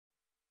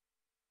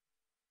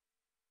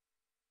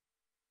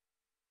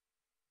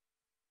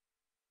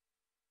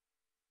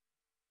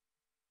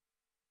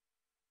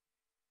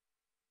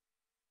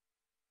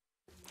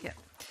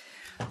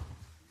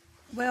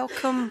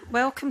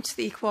Welcome to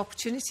the Equal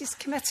Opportunities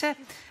Committee.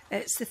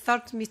 It's the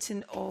third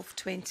meeting of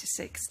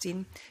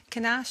 2016.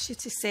 Can I ask you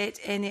to set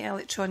any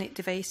electronic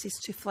devices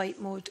to flight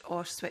mode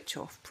or switch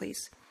off,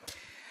 please?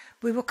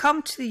 We will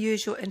come to the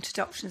usual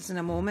introductions in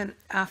a moment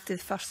after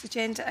the first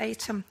agenda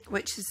item,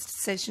 which is a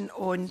decision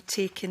on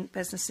taking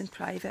business in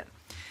private.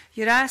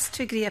 You're asked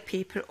to agree a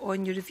paper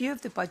on your review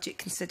of the budget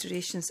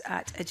considerations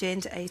at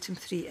agenda item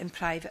 3 in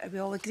private. Are we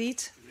all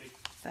agreed? Agreed.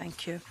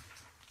 Thank you.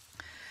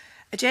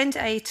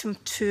 Agenda item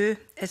 2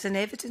 is an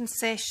evidence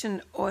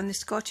session on the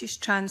Scottish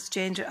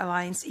Transgender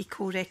Alliance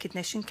Equal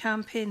Recognition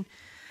campaign.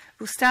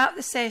 We'll start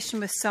the session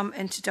with some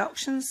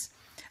introductions.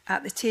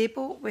 At the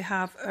table, we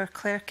have our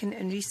clerking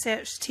and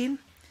research team,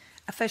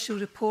 official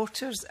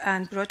reporters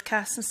and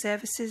broadcasting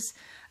services,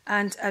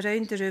 and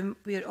around the room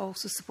we are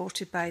also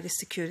supported by the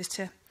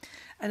security.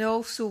 And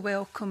also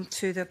welcome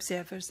to the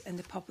observers in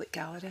the public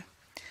gallery.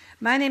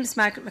 My name is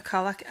Margaret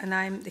McCulloch and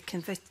I'm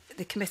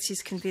the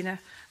committee's convener,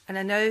 and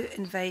I now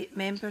invite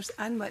members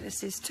and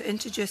witnesses to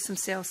introduce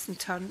themselves in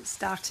turn,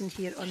 starting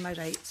here on my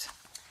right.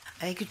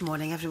 Good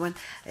morning everyone.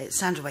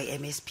 Sandra White,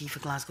 MSP for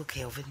Glasgow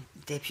Kelvin,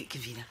 Deputy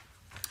Convener.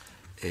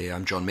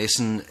 I'm John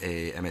Mason,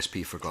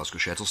 MSP for Glasgow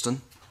Shettleston.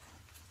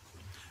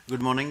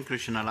 Good morning,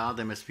 Christian Allard,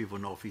 MSP for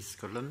North East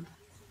Scotland.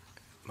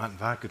 Martin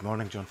Varg, good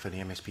morning, John Finney,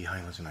 MSP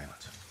Highlands and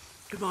Islands.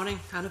 Good morning,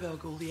 Annabelle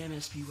Goldie,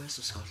 MSP West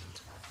of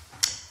Scotland.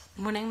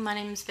 Good morning, my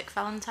name is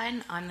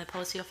Valentine. I'm the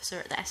Policy Officer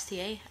at the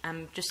STA.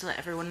 Just to let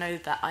everyone know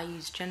that I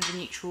use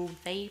gender-neutral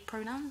they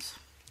pronouns.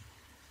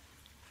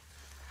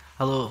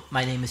 Hello,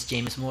 my name is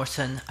James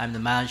Morton. I'm the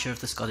Manager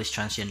of the Scottish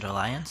Transgender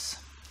Alliance.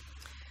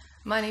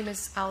 My name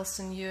is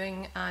Allison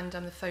Ewing and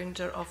I'm the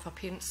founder of a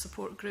parent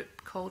support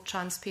group called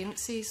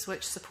Transparencies,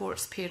 which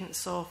supports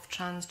parents of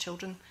trans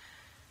children.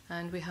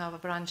 And we have a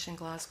branch in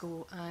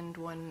Glasgow and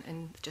one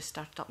in just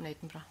started up in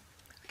Edinburgh.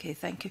 Okay,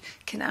 thank you.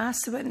 Can I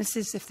ask the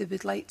witnesses if they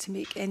would like to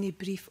make any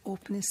brief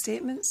opening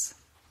statements?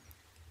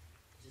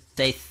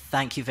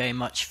 Thank you very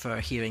much for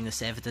hearing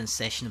this evidence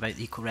session about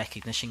the Equal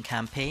Recognition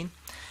campaign.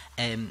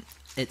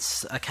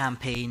 It's a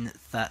campaign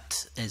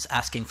that is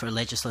asking for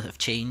legislative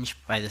change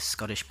by the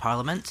Scottish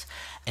Parliament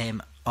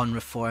on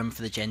reform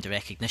for the Gender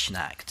Recognition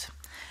Act.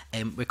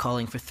 We're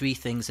calling for three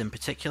things in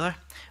particular.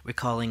 We're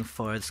calling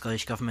for the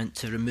Scottish Government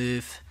to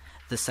remove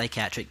the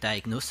psychiatric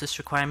diagnosis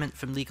requirement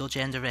from legal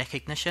gender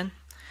recognition.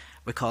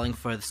 We're calling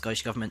for the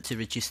Scottish Government to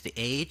reduce the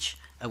age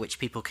at which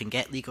people can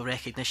get legal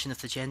recognition of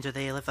the gender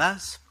they live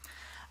as.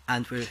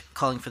 And we're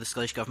calling for the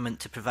Scottish Government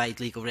to provide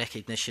legal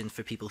recognition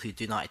for people who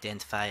do not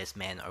identify as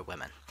men or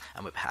women.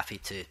 And we're happy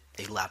to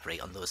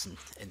elaborate on those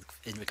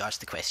in regards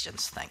to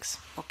questions. Thanks.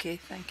 Okay,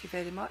 thank you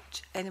very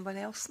much. Anyone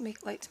else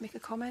like to make a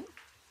comment?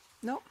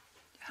 No?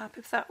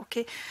 Happy with that?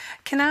 Okay.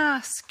 Can I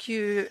ask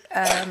you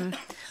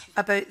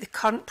about the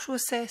current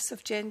process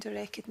of gender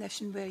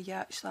recognition, where you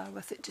actually are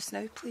with it just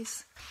now,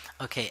 please?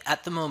 Okay,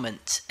 at the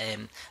moment,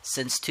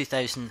 since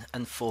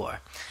 2004,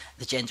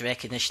 the Gender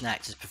Recognition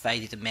Act has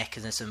provided a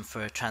mechanism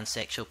for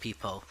transsexual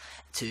people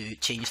to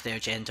change their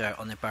gender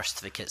on their birth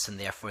certificates and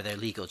therefore their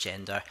legal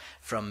gender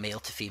from male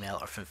to female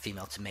or from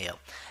female to male.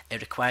 It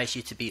requires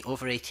you to be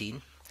over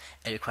 18.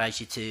 It requires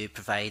you to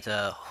provide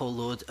a whole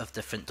load of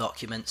different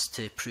documents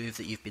to prove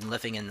that you've been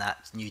living in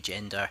that new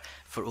gender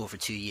for over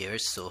 2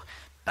 years. So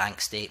bank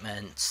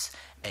statements,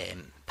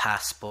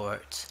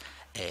 passport,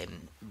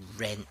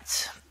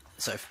 rent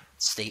sort of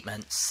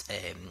statements,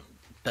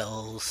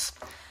 bills,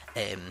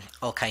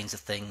 all kinds of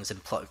things,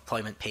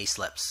 employment pay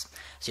slips.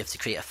 So you have to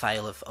create a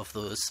file of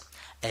those.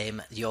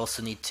 You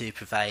also need to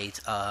provide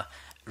a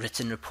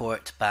written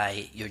report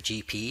by your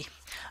GP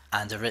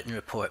and a written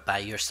report by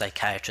your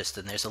psychiatrist,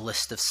 and there's a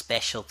list of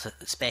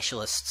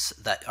specialists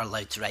that are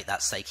allowed to write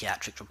that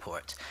psychiatric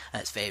report, and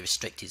it's very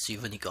restricted, so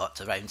you've only got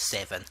around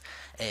 7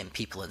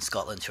 people in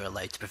Scotland who are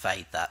allowed to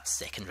provide that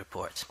second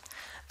report.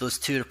 Those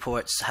 2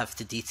 reports have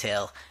to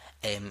detail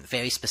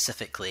very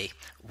specifically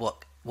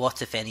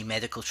what, if any,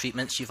 medical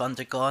treatments you've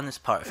undergone as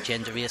part of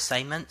gender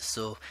reassignment.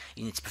 So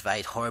you need to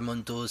provide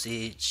hormone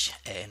dosage,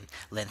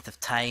 length of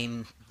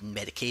time,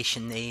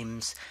 medication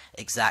names,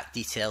 exact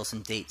details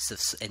and dates of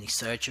any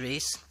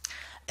surgeries.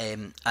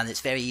 And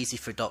it's very easy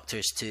for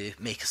doctors to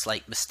make a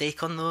slight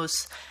mistake on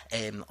those,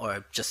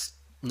 or just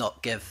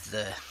not give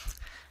the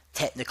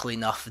technical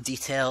enough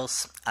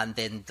details, and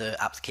then the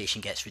application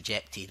gets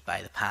rejected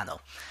by the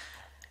panel.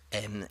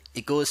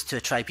 It goes to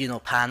a tribunal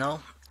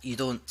panel. You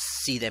don't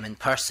see them in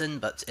person,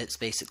 but it's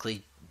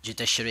basically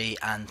judiciary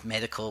and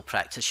medical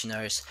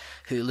practitioners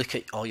who look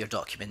at all your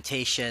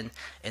documentation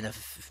in a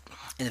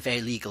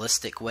very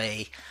legalistic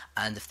way,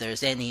 and if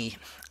there's any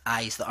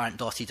I's that aren't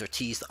dotted or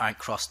T's that aren't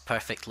crossed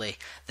perfectly,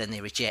 then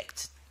they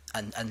reject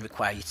and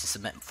require you to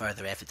submit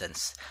further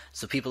evidence.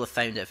 So people have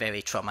found it a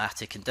very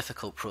traumatic and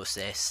difficult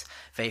process,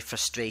 very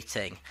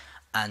frustrating,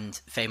 and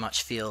very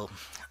much feel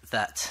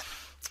that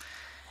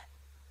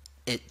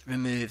it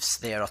removes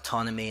their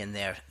autonomy and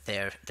their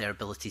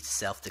ability to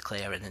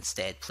self-declare, and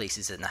instead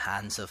places it in the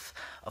hands of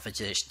a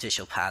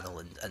judicial panel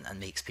and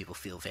makes people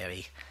feel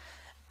very,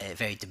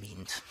 very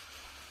demeaned.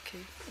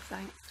 Okay,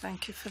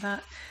 thank you for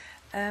that.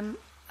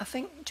 I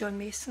think John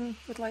Mason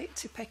would like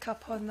to pick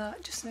up on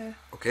that just now.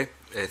 Okay,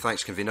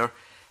 thanks, convener.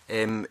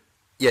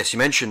 Yes, you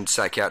mentioned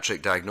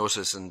psychiatric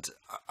diagnosis, and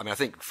I mean, I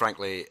think,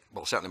 frankly,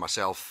 well, certainly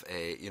myself,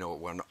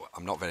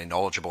 I'm not very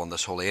knowledgeable in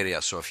this whole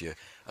area, so if you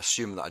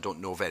assume that I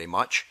don't know very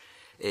much,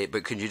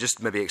 but can you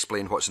just maybe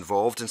explain what's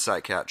involved in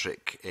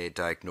psychiatric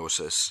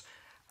diagnosis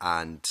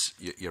and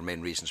your main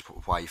reasons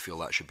why you feel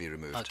that should be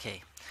removed?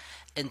 Okay.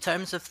 In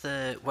terms of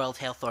the World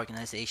Health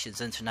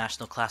Organization's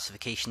International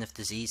Classification of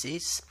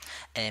Diseases,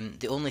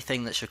 the only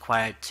thing that's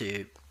required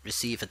to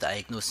receive a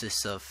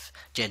diagnosis of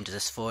gender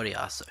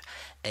dysphoria, so,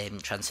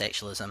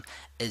 transsexualism,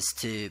 is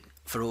to,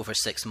 for over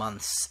 6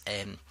 months,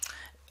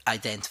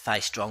 identify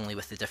strongly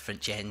with a different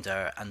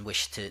gender and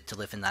wish to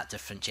live in that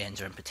different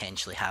gender and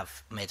potentially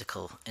have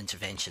medical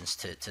interventions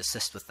to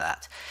assist with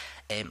that.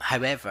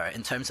 However,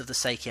 in terms of the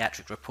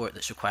psychiatric report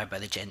that's required by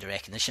the Gender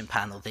Recognition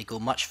Panel, they go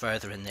much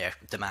further in their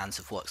demands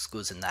of what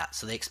goes in that.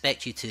 So they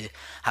expect you to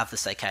have the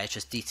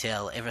psychiatrist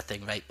detail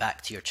everything right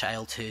back to your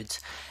childhood,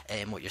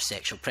 what your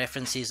sexual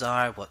preferences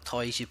are, what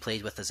toys you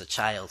played with as a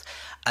child.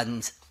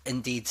 And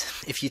indeed,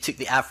 if you took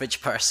the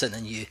average person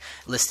and you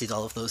listed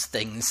all of those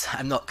things,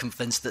 I'm not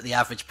convinced that the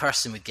average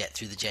person would get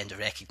through the Gender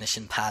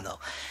Recognition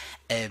Panel.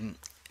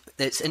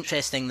 It's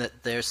interesting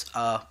that there's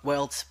a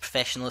World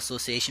Professional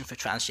Association for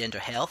Transgender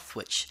Health,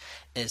 which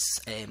is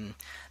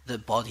the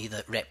body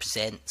that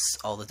represents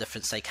all the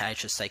different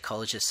psychiatrists,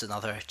 psychologists and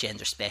other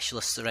gender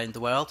specialists around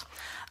the world.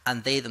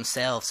 And they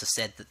themselves have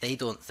said that they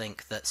don't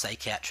think that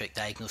psychiatric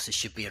diagnosis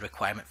should be a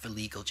requirement for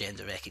legal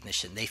gender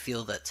recognition. They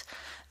feel that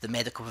the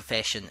medical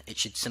profession, it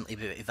should simply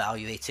be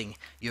evaluating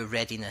your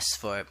readiness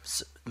for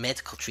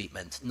medical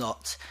treatment,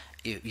 not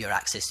your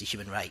access to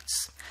human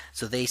rights.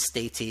 So they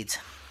stated,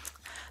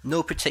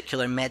 no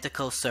particular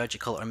medical,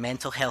 surgical or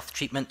mental health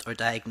treatment or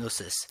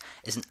diagnosis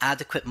is an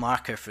adequate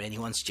marker for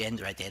anyone's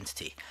gender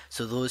identity,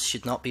 so those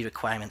should not be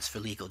requirements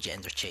for legal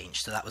gender change.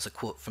 So that was a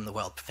quote from the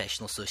World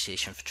Professional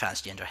Association for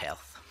Transgender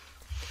Health.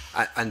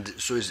 And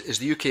so is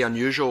the UK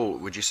unusual,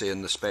 would you say,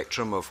 in the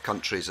spectrum of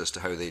countries as to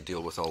how they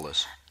deal with all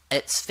this?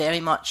 It's very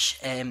much,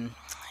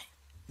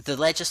 the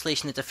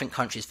legislation in different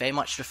countries very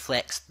much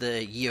reflects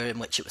the year in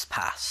which it was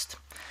passed.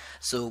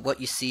 So what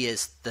you see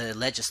is the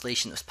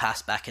legislation that was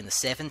passed back in the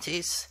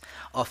 70s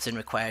often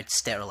required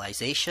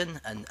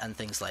sterilisation and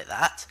things like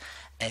that.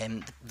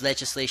 The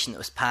legislation that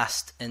was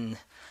passed in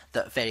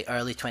the very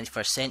early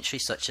 21st century,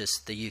 such as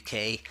the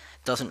UK,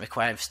 doesn't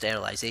require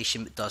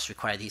sterilisation but does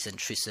require these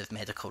intrusive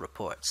medical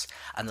reports.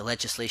 And the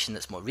legislation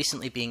that's more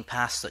recently being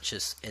passed, such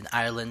as in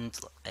Ireland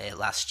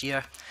last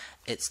year,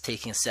 it's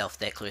taking a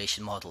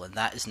self-declaration model, and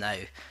that is now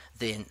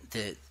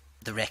the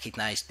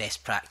recognised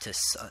best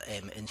practice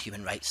in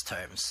human rights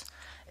terms.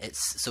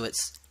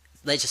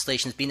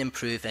 Legislation has been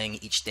improving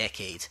each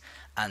decade,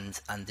 and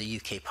the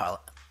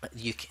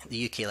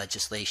UK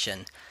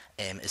legislation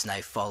is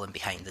now falling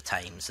behind the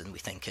times, and we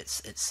think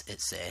it's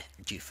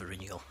due for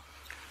renewal.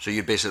 So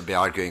you'd basically be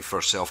arguing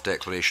for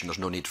self-declaration. There's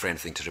no need for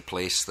anything to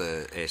replace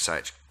the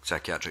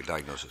psychiatric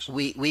diagnosis.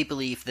 We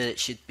believe that it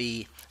should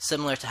be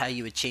similar to how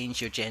you would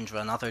change your gender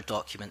on other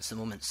documents at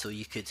the moment. So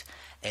you could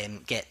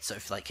get sort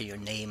of like your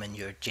name and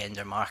your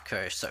gender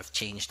marker sort of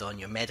changed on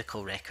your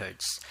medical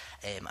records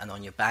and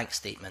on your bank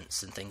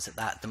statements and things like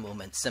that at the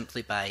moment,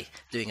 simply by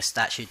doing a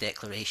statute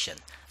declaration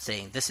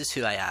saying this is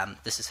who I am,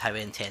 this is how I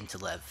intend to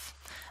live.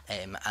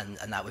 And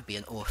that would be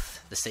an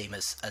oath, the same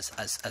as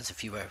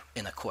if you were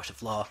in a court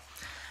of law.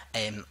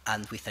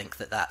 And we think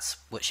that that's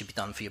what should be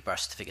done for your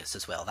birth certificates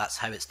as well. That's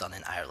how it's done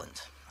in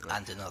Ireland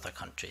and in other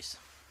countries.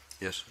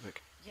 Yes,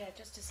 Vic. Yeah,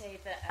 just to say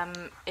that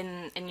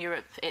in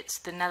Europe, it's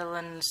the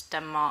Netherlands,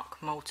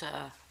 Denmark,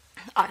 Malta,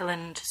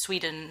 Ireland,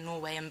 Sweden,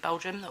 Norway and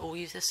Belgium that all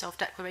use this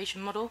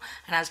self-declaration model.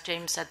 And as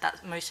James said,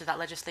 that most of that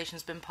legislation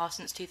has been passed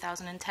since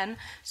 2010.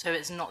 So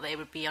it's not that it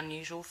would be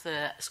unusual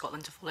for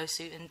Scotland to follow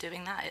suit in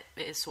doing that.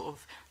 It is sort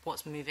of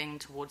what's moving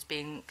towards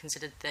being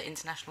considered the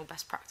international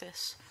best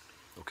practice.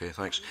 Okay,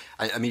 thanks.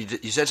 I mean,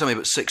 you said something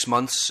about 6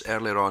 months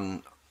earlier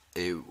on.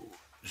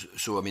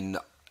 So, I mean,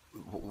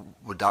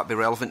 would that be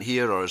relevant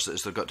here, or is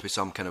there got to be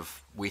some kind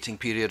of waiting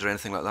period or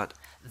anything like that?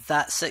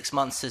 That 6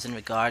 months is in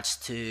regards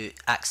to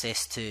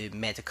access to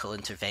medical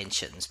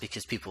interventions,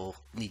 because people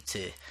need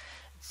to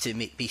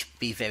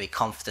be very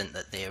confident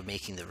that they are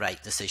making the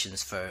right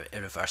decisions for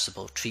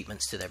irreversible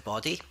treatments to their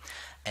body.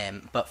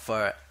 But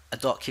for a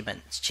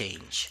document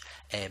change,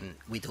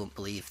 we don't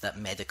believe that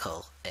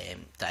medical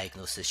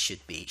diagnosis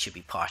should be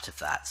part of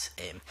that.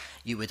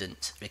 You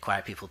wouldn't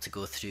require people to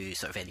go through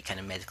sort of any kind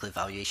of medical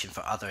evaluation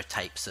for other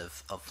types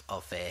of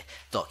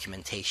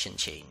documentation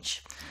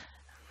change.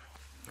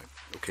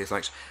 Okay,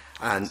 thanks.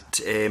 And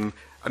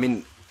I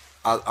mean,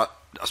 I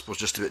suppose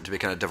just to be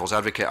kind of devil's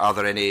advocate, are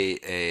there any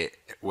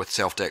with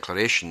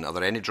self-declaration? Are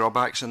there any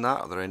drawbacks in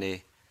that? Are there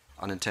any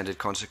unintended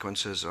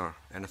consequences or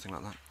anything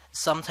like that?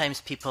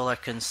 Sometimes people are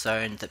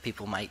concerned that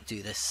people might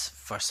do this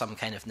for some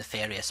kind of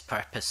nefarious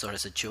purpose or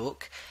as a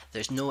joke.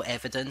 There's no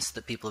evidence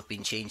that people have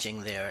been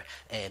changing their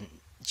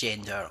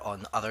gender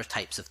on other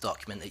types of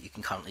document that you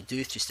can currently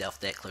do through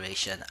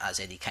self-declaration as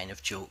any kind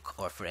of joke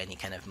or for any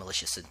kind of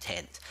malicious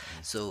intent.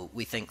 So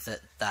we think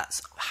that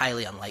that's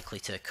highly unlikely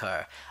to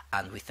occur,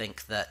 and we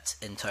think that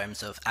in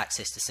terms of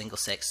access to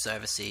single-sex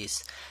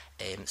services,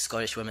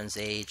 Scottish Women's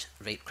Aid,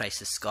 Rape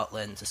Crisis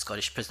Scotland, the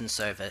Scottish Prison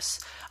Service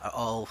are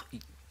all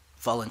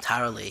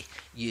voluntarily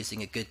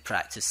using a good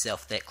practice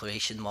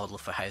self-declaration model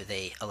for how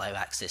they allow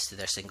access to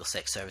their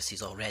single-sex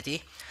services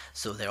already.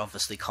 So they're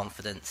obviously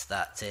confident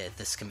that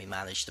this can be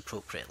managed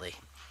appropriately.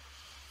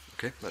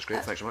 Okay, that's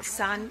great. Thanks so much.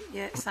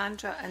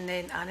 Sandra and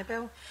then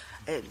Annabelle.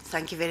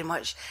 Thank you very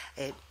much.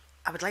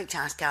 I would like to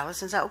ask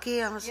Alison, is that okay,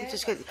 Alison?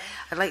 Yeah,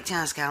 I'd like to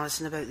ask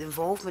Alison about the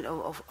involvement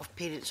of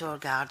parents or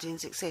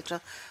guardians,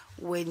 etc.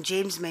 When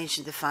James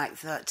mentioned the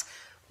fact that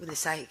with the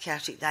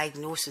psychiatric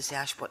diagnosis, they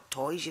asked what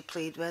toys you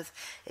played with,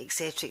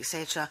 etc.,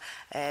 etc.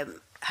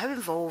 How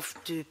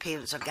involved do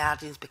parents or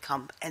guardians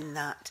become in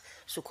that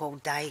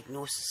so-called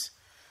diagnosis?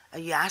 Are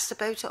you asked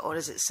about it, or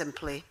is it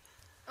simply...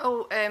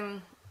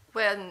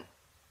 When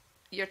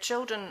your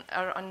children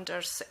are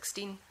under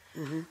 16,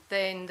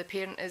 then the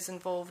parent is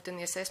involved in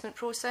the assessment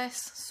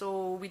process.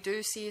 So we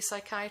do see a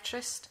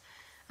psychiatrist,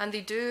 and they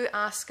do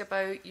ask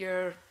about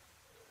your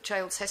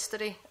child's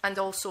history and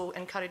also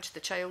encourage the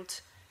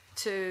child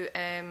to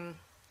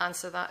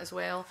answer that as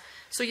well.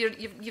 So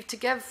you've to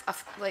give,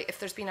 like, if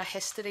there's been a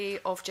history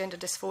of gender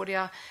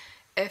dysphoria,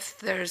 if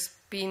there's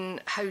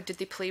been, how did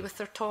they play with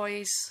their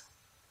toys?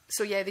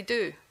 So yeah, they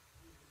do.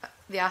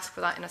 They ask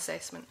for that in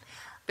assessment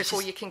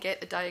before you can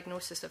get the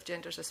diagnosis of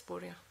gender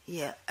dysphoria.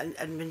 Yeah,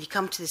 and when you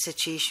come to the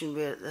situation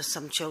where there's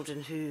some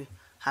children who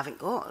haven't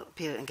got a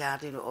parent and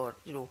guardian, or,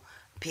 you know,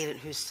 parent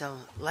who's still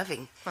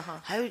living,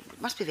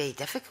 it must be very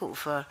difficult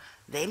for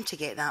them to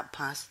get that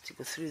past, to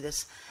go through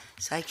this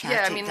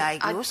psychiatric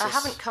diagnosis. I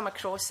haven't come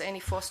across any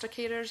foster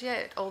carers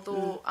yet,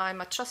 although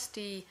I'm a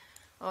trustee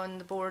on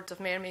the board of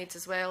Mermaids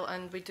as well,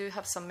 and we do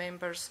have some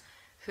members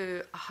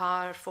who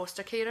are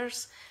foster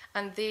carers,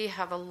 and they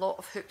have a lot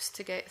of hoops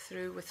to get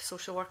through with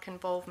social work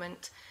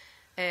involvement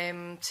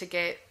to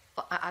get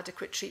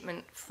adequate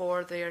treatment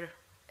for their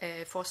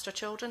foster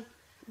children.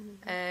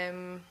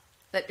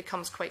 That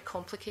becomes quite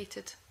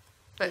complicated.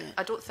 But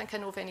I don't think I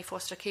know of any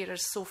foster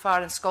carers so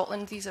far in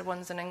Scotland. These are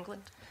ones in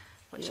England,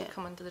 which have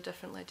come under the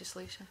different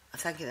legislation. I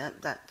think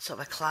that sort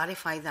of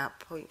clarified that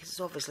point, because it's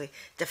obviously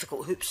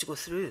difficult hoops to go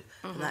through.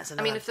 And that's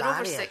another if they're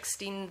barrier. over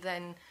 16,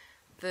 then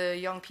the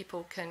young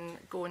people can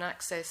go and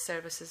access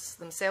services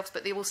themselves,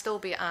 but they will still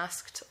be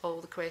asked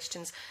all the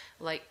questions,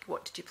 like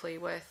what did you play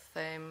with,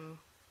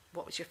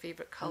 what was your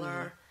favourite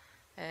colour,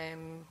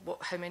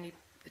 how many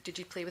did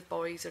you play with,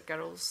 boys or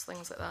girls,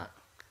 things like that.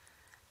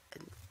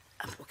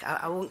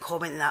 I won't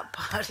comment on that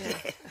part.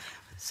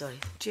 Sorry.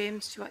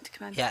 James, do you want to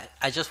come in? Yeah,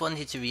 I just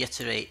wanted to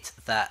reiterate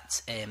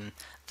that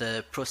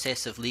the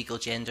process of legal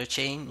gender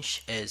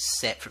change is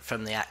separate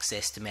from the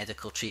access to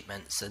medical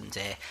treatments, and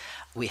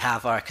we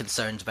have our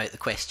concerns about the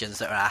questions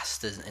that are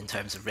asked in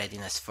terms of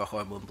readiness for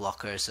hormone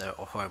blockers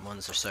or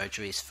hormones or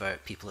surgeries for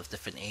people of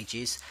different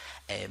ages,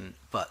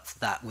 but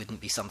that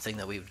wouldn't be something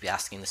that we would be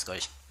asking the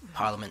Scottish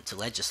Parliament to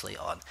legislate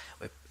on.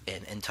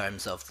 In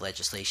terms of the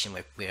legislation,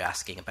 we're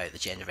asking about the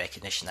Gender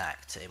Recognition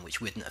Act, which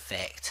wouldn't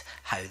affect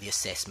how the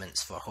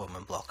assessments for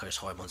hormone blockers,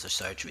 hormones or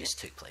surgeries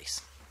took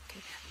place.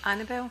 Okay.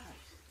 Annabelle?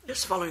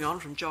 Just following on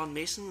from John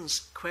Mason's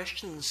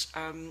questions,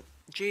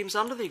 James,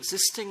 under the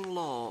existing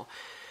law,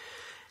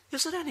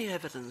 is there any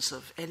evidence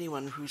of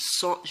anyone who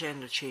sought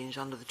gender change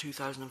under the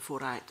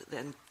 2004 Act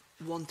then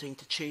wanting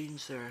to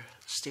change their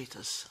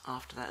status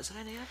after that? Is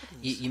there any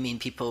evidence? You mean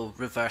people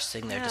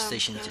reversing their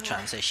decision to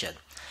transition?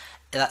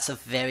 That's a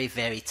very,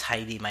 very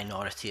tiny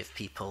minority of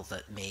people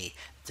that may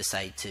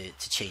decide to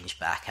change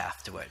back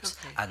afterwards.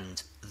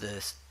 And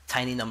the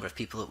tiny number of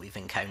people that we've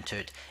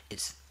encountered,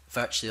 it's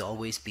virtually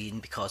always been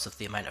because of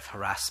the amount of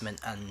harassment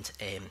and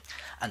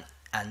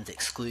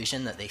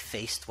exclusion that they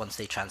faced once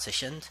they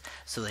transitioned.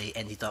 So they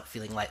ended up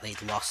feeling like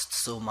they'd lost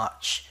so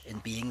much in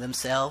being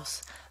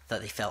themselves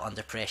that they felt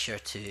under pressure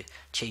to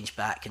change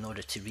back in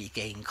order to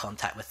regain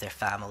contact with their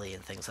family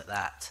and things like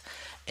that.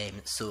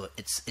 So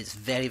it's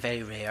very,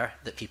 very rare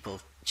that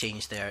people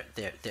change their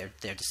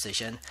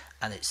decision,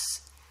 and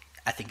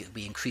I think it'll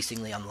be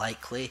increasingly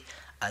unlikely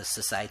as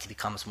society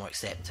becomes more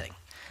accepting.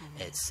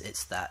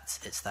 It's that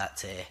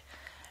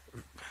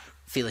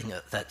feeling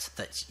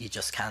that you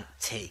just can't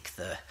take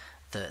the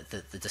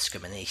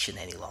discrimination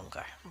any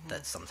longer.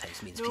 That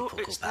sometimes means people go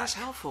back. That's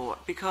helpful,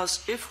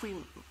 because if we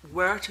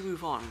were to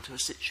move on to a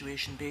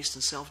situation based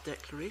on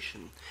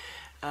self-declaration,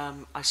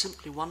 I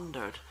simply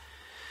wondered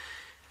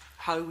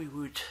how we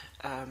would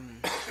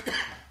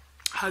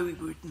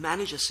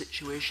manage a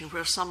situation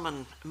where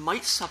someone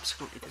might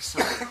subsequently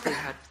decide they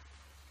had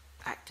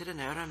acted in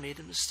error, made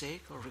a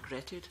mistake, or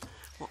regretted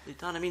what they'd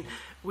done. I mean,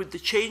 would the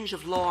change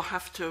of law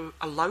have to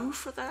allow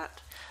for that?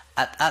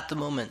 At the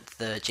moment,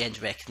 the gender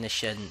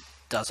recognition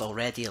does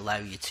already allow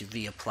you to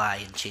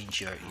reapply and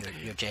change your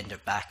gender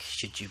back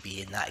should you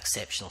be in that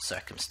exceptional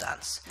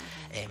circumstance.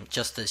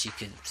 Just as you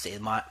can say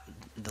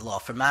the law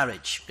for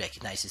marriage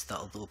recognises that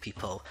although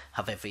people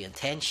have every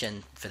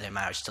intention for their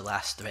marriage to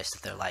last the rest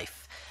of their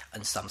life,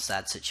 in some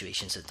sad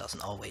situations it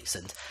doesn't always,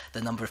 and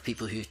the number of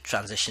people who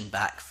transition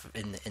back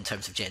in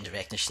terms of gender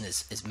recognition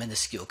is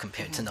minuscule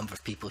compared to the number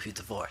of people who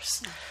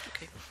divorce.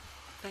 Okay,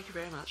 thank you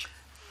very much.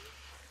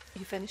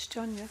 You finished,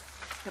 John? Yeah.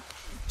 Yep.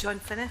 John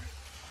Finney.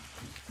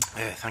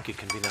 Thank you,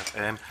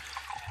 Convener.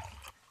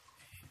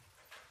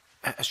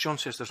 As John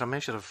says, there's a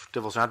measure of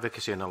devil's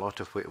advocacy in a lot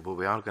of what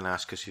we are going to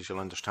ask, because as you'll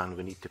understand,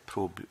 we need to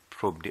probe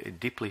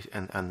deeply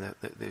in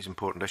these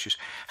important issues.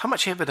 How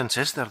much evidence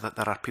is there that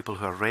there are people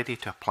who are ready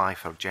to apply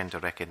for gender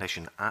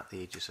recognition at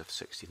the ages of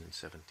 16 and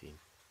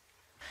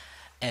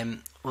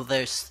 17? Well,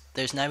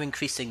 there's now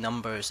increasing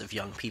numbers of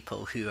young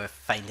people who are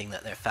finding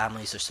that their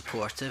families are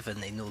supportive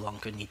and they no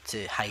longer need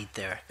to hide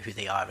who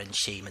they are in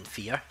shame and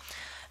fear.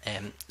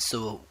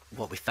 So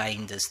what we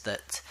find is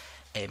that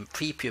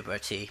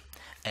pre-puberty,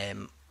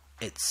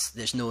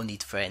 there's no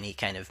need for any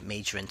kind of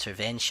major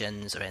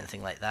interventions or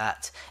anything like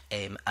that,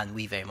 and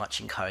we very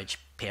much encourage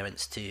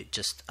parents to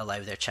just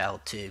allow their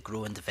child to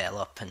grow and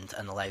develop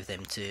and allow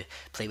them to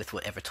play with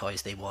whatever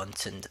toys they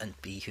want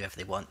and be whoever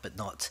they want, but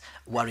not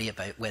worry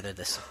about whether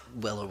this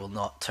will or will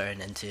not turn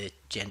into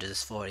gender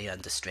dysphoria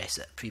and distress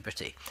at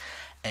puberty.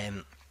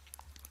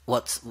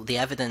 What the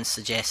evidence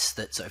suggests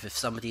that sort of if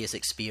somebody is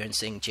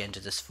experiencing gender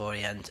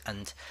dysphoria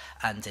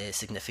and a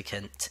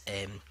significant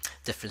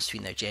difference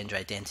between their gender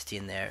identity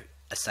and their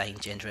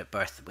assigned gender at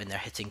birth when they're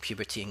hitting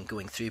puberty and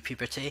going through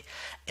puberty,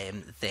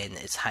 then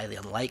it's highly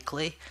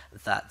unlikely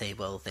that they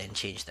will then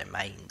change their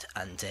mind.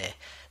 And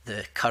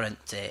the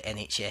current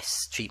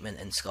NHS treatment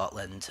in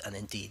Scotland and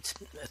indeed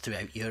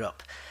throughout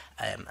Europe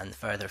and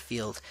further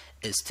afield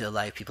is to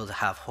allow people to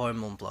have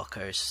hormone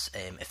blockers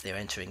if they're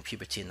entering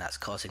puberty and that's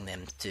causing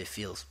them to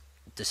feel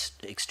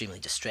extremely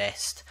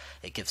distressed.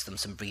 It gives them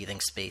some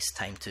breathing space,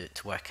 time to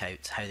work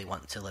out how they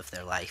want to live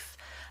their life.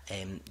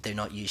 They're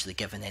not usually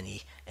given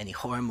any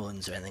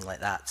hormones or anything like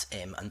that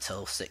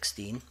until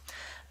 16,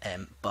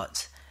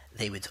 but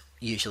they would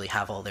usually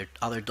have all their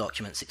other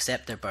documents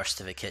except their birth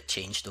certificate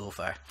changed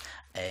over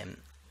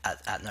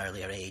at an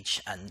earlier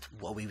age. And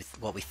what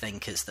we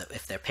think is that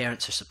if their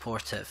parents are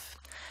supportive,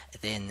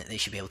 then they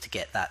should be able to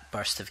get that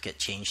birth certificate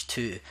changed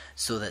too,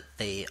 so that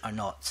they are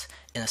not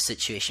in a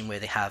situation where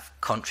they have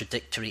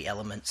contradictory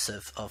elements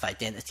of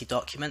identity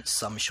documents,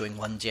 some showing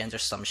one gender,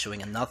 some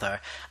showing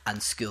another,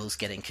 and schools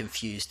getting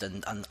confused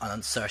and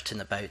uncertain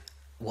about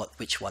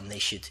which one they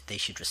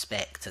should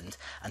respect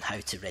and how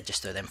to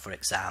register them for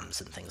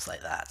exams and things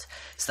like that.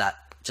 So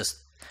that just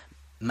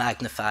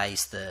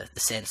magnifies the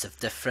sense of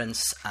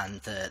difference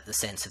and the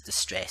sense of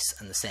distress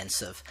and the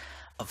sense of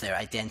their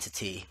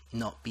identity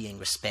not being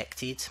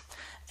respected,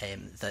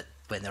 that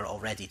when they're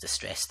already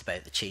distressed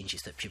about the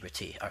changes that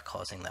puberty are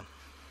causing them.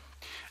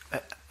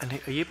 And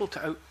are you able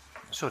to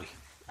Sorry.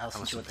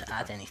 Alison, do you want to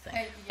add anything?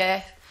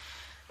 Yeah.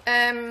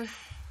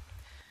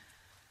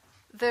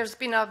 There's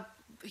been a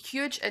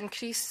huge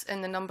increase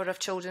in the number of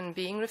children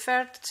being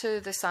referred to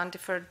the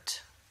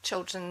Sandiford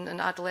Children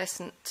and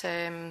Adolescent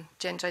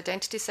Gender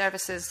Identity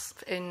Services.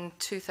 In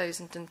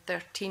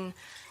 2013,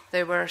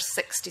 there were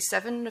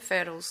 67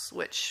 referrals,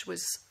 which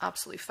was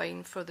absolutely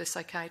fine for the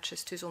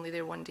psychiatrist who's only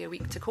there one day a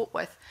week to cope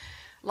with.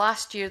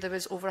 Last year, there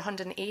was over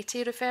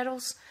 180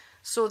 referrals.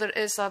 So there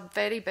is a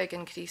very big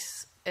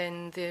increase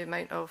in the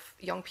amount of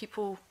young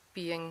people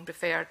being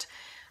referred.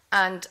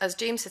 And as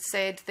James had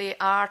said, they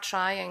are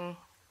trying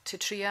to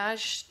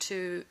triage,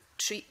 to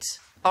treat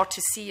or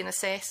to see and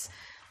assess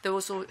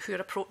those who are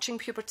approaching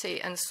puberty.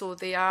 And so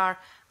they are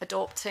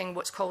adopting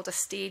what's called a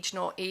stage,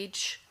 not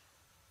age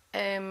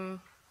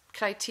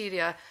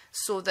criteria,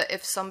 so that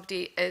if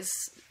somebody is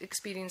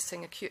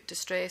experiencing acute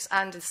distress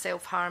and in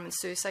self-harm and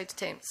suicide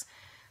attempts,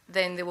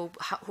 then they will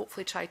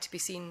hopefully try to be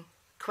seen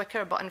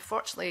quicker. But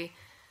unfortunately,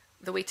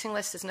 the waiting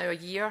list is now a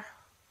year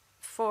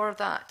for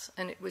that,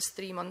 and it was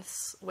 3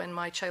 months when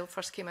my child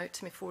first came out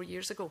to me 4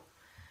 years ago.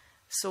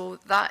 So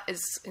that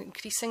is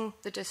increasing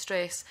the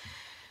distress.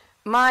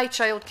 My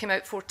child came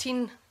out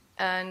 14,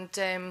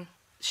 and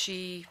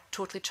she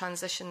totally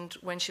transitioned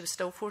when she was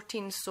still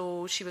 14,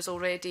 so she was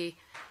already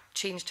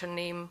changed her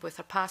name with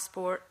her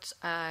passport,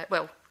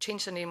 well,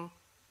 changed her name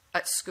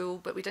at school,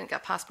 but we didn't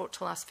get a passport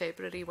till last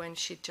February when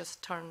she'd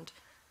just turned,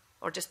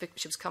 or just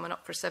she was coming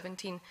up for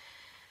 17.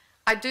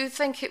 I do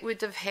think it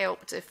would have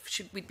helped if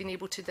we'd been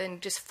able to then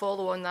just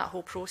follow on that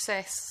whole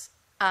process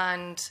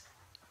and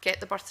get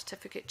the birth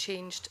certificate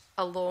changed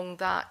along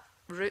that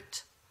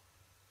route,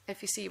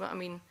 if you see what I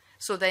mean.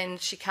 So then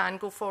she can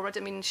go forward.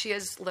 I mean,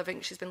 she's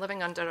been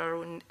living under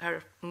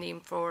her name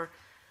for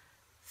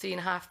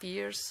 3.5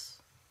 years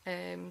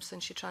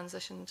since she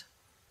transitioned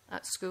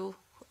at school.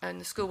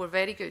 And the school were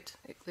very good.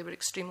 They were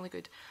extremely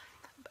good.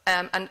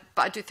 But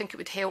I do think it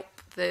would help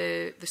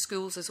the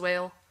schools as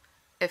well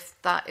if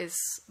that is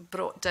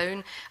brought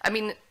down. I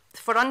mean,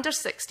 for under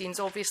 16s,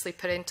 obviously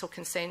parental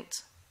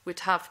consent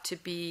would have to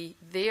be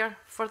there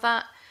for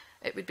that.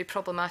 It would be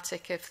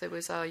problematic if there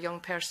was a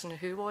young person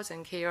who was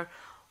in care,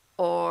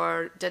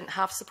 or didn't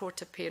have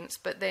supportive parents,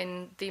 but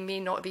then they may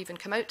not have even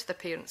come out to the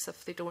parents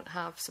if they don't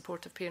have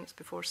supportive parents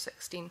before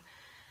 16,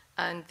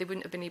 and they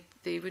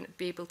wouldn't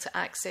be able to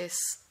access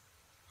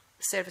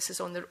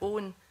services on their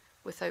own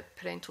without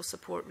parental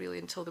support really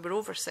until they were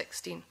over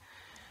 16.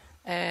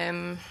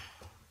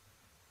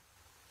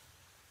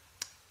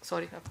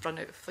 Sorry, I've run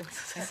out of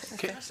things.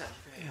 Okay.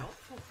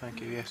 Thank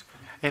you, yes.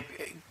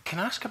 Can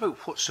I ask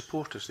about what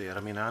support is there?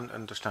 I mean, I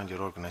understand your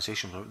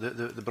organisation, but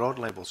the broad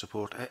level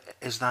support,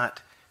 is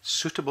that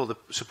suitable? The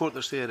support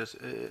that's there is,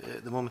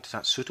 at the moment, is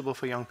that suitable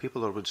for young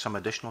people, or would some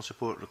additional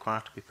support require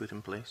to be put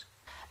in place?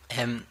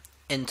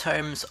 In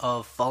terms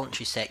of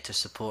voluntary sector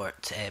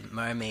support,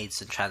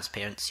 Mermaids and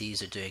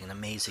Transparencies are doing an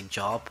amazing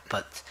job,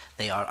 but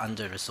they are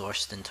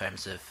under-resourced in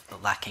terms of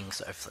lacking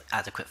sort of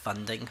adequate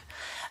funding.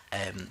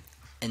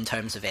 In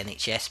terms of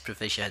NHS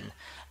provision,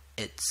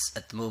 it's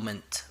at the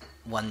moment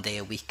 1 day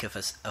a week of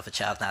a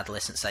child and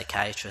adolescent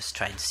psychiatrist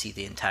trying to see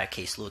the entire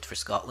caseload for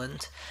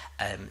Scotland.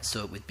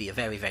 So it would be a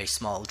very, very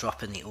small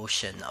drop in the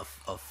ocean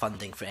of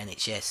funding for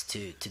NHS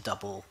to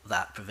double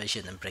that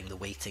provision and bring the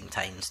waiting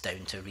times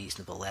down to a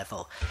reasonable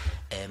level.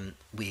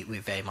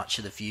 We're very much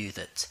of the view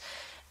that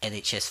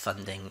NHS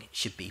funding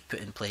should be put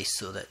in place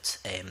so that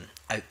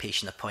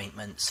outpatient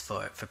appointments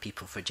for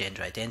people for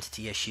gender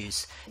identity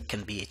issues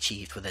can be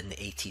achieved within the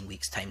 18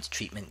 weeks time to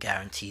treatment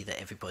guarantee that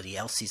everybody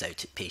else's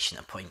outpatient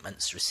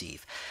appointments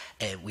receive.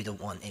 We don't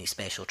want any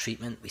special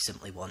treatment. We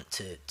simply want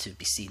to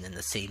be seen in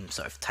the same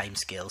sort of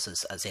timescales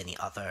as any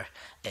other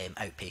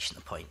outpatient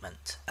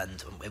appointment,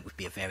 and it would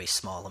be a very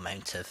small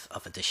amount of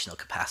additional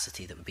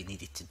capacity that would be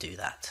needed to do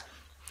that.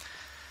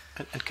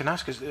 And can I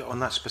ask, on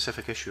that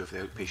specific issue of the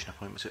outpatient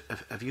appointments,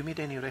 have you made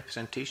any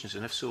representations,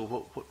 and if so,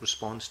 what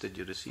response did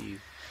you receive?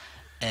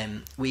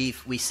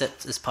 We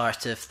sit as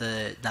part of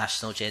the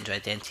National Gender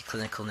Identity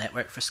Clinical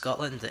Network for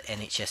Scotland that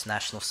NHS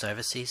National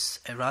Services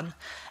run.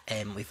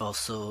 We've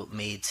also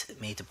made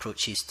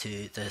approaches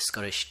to the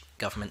Scottish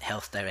Government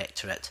Health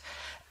Directorate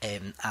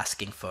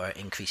asking for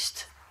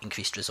increased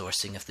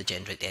resourcing of the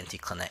gender identity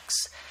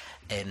clinics.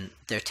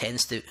 There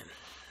tends to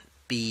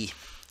be,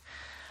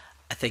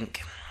 I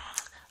think,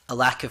 a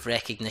lack of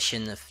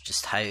recognition of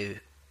just how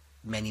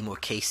many more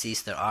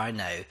cases there are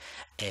now.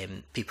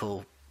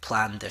 People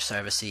plan their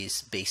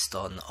services based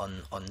on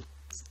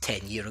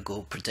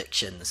 10-year-ago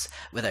predictions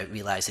without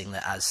realising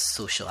that as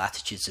social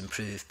attitudes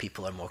improve,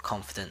 people are more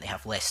confident, they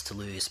have less to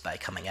lose by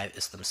coming out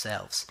as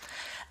themselves.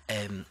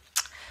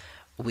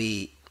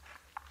 We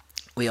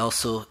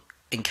also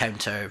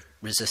encounter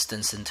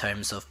resistance in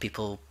terms of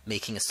people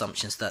making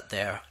assumptions that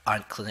there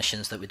aren't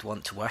clinicians that would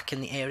want to work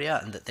in the area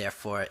and that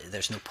therefore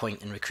there's no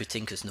point in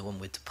recruiting because no one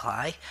would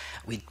apply.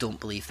 We don't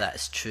believe that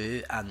is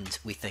true, and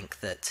we think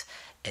that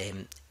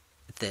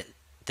that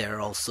there are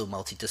also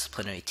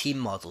multidisciplinary team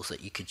models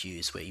that you could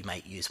use where you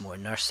might use more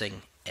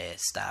nursing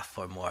staff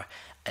or more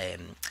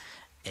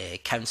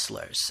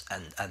counsellors,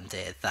 and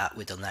that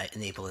would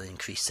enable an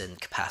increase in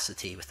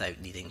capacity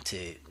without needing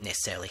to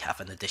necessarily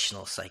have an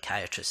additional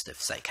psychiatrist if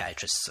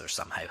psychiatrists are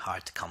somehow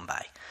hard to come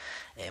by.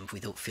 We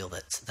don't feel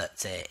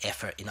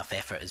that enough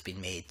effort has been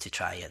made to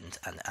try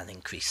and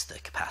increase the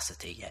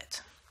capacity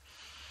yet.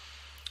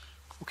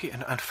 Okay,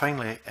 and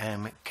finally,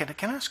 can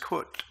I ask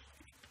what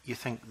you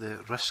think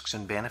the risks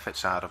and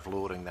benefits are of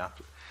lowering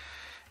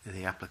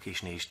the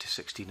application age to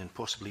 16 and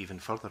possibly even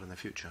further in the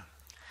future?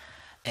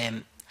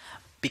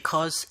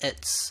 Because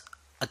it's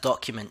a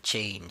document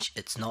change,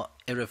 it's not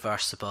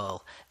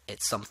irreversible,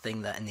 it's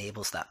something that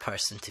enables that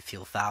person to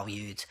feel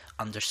valued,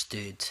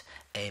 understood,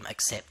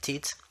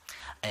 accepted.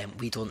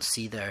 We don't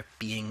see there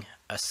being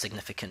a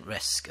significant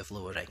risk of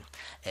lowering.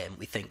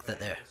 We think that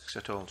there... Risks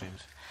at all,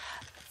 James?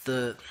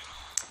 The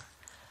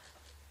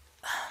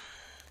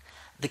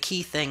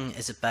key thing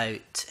is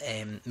about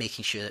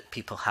making sure that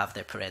people have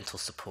their parental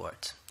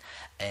support.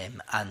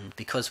 And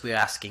because we're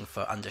asking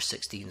for under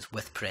 16s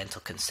with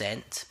parental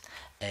consent,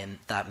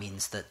 that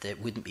means that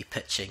it wouldn't be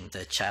pitching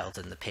the child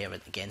and the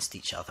parent against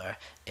each other.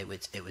 It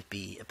would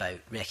be about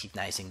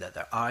recognising that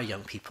there are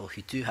young people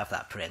who do have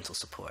that parental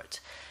support.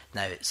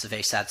 Now, it's a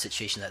very sad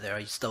situation that there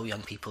are still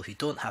young people who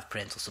don't have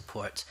parental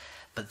support,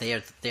 but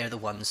they're the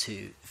ones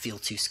who feel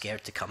too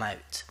scared to come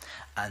out,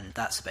 and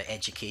that's about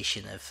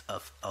education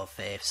of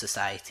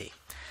society.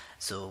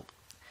 So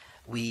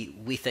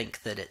we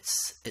think that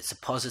it's a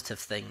positive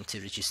thing to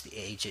reduce the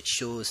age. It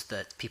shows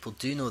that people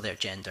do know their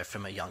gender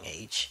from a young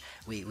age.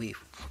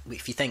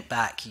 If you think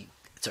back,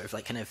 sort of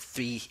like kind of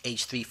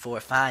age 3, 4,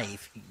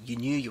 5, you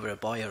knew you were a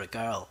boy or a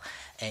girl,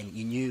 and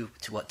you knew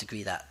to what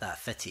degree that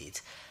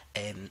fitted.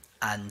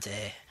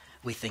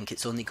 We think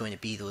it's only going to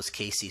be those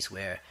cases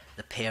where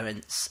the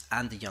parents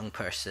and the young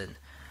person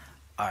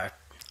are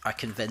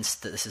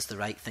convinced that this is the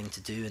right thing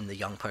to do, and the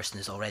young person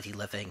is already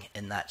living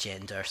in that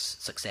gender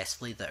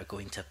successfully, that are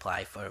going to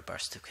apply for a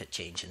birth certificate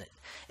change. And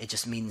it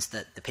just means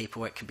that the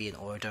paperwork can be in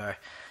order,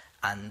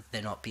 and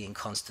they're not being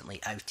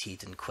constantly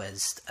outed and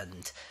quizzed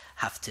and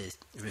have to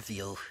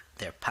reveal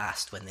their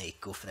past when they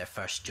go for their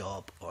first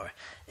job, or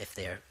if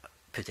they're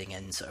putting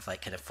in sort of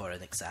like kind of for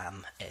an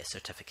exam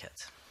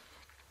certificate.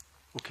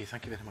 Okay,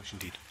 thank you very much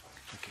indeed.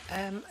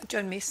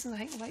 John Mason, I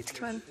think, would like to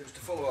come in. To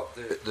follow up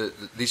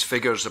these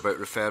figures about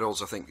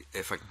referrals, I think,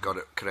 if I got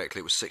it correctly,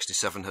 it was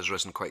 67 has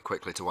risen quite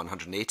quickly to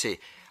 180.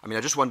 I mean,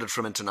 I just wondered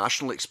from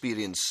international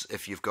experience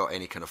if you've got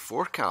any kind of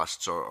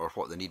forecasts or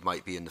what the need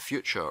might be in the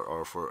future,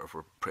 or if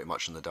we're pretty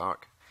much in the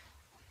dark.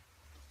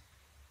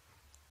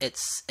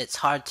 It's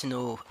hard to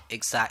know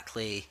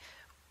exactly,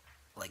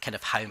 like, kind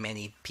of how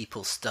many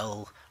people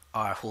still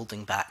are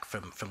holding back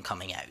from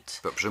coming out.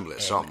 But presumably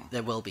some.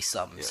 There will be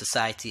some. Yeah.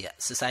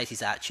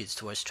 Society's attitudes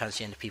towards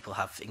transgender people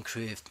have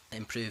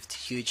improved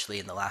hugely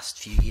in the last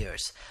few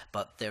years,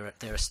 but there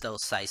are still a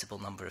sizable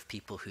number of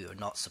people who are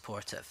not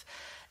supportive.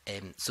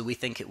 So we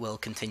think it will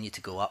continue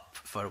to go up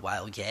for a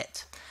while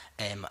yet.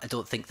 I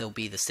don't think there'll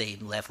be the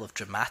same level of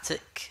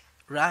dramatic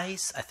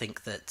rise. I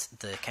think that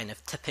the kind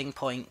of tipping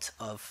point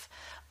of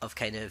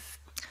kind of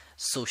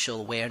social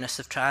awareness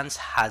of trans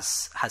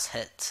has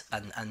hit,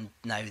 and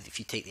now if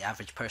you take the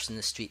average person in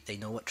the street, they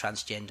know what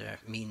transgender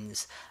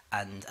means,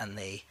 and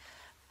they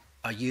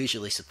are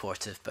usually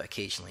supportive but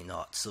occasionally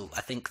not. So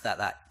I think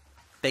that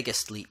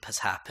biggest leap has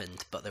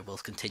happened, but there will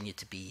continue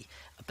to be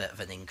a bit of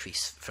an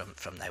increase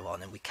from now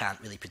on, and we can't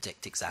really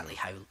predict exactly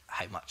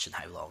how much and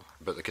how long.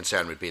 But the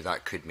concern would be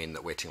that could mean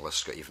that waiting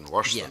lists get even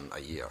worse than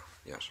a year.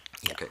 Yes.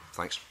 Yeah. Okay,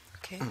 thanks.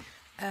 Okay.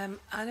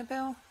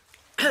 Annabelle?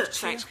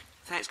 Thanks,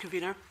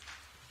 convener.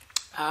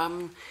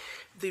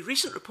 The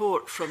recent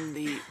report from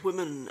the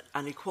Women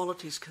and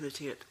Equalities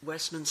Committee at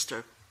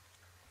Westminster,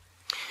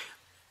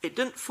 it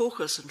didn't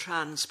focus on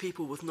trans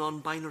people with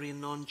non-binary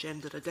and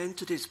non-gendered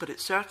identities, but it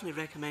certainly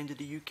recommended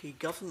the UK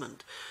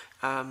government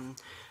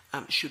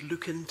should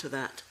look into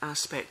that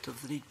aspect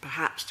of the need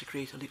perhaps to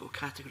create a legal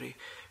category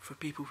for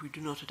people who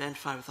do not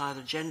identify with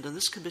either gender. And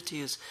this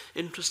committee is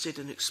interested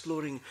in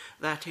exploring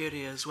that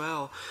area as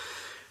well.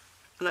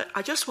 And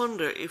I just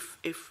wonder if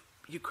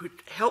you could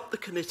help the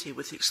committee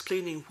with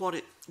explaining what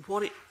it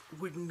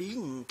would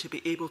mean to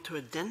be able to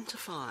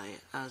identify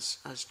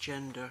as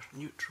gender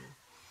neutral.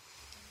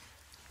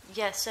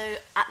 Yeah, so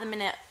at the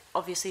minute,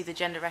 obviously the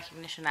Gender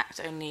Recognition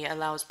Act only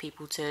allows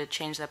people to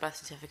change their birth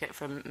certificate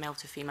from male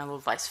to female or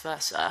vice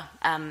versa.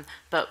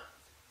 But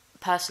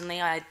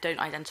personally, I don't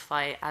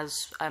identify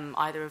as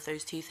either of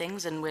those two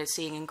things, and we're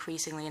seeing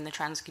increasingly in the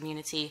trans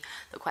community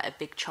that quite a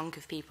big chunk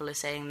of people are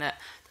saying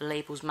that the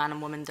labels man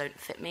and woman don't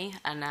fit me,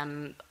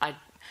 and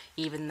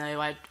even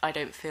though I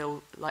don't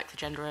feel like the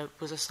gender I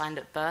was assigned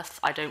at birth,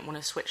 I don't want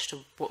to switch to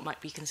what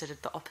might be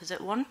considered the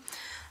opposite one.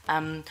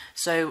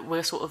 So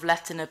we're sort of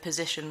left in a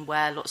position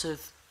where lots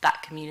of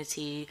that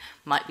community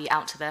might be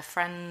out to their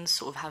friends,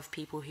 sort of have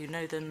people who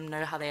know them,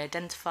 know how they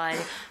identify,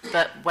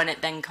 but when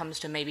it then comes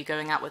to maybe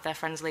going out with their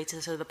friends later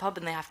to the pub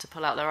and they have to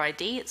pull out their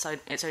ID,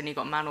 it's only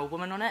got man or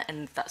woman on it,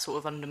 and that sort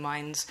of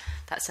undermines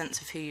that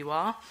sense of who you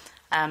are.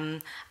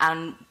 And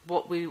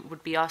what we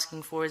would be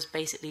asking for is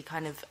basically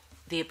kind of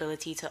the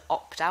ability to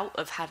opt out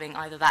of having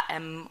either that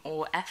M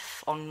or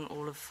F on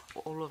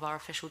all of our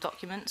official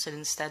documents, and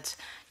instead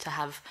to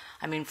have,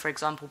 I mean, for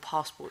example,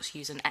 passports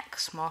use an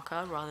X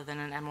marker rather than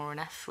an M or an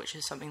F, which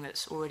is something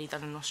that's already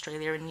done in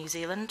Australia and New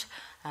Zealand,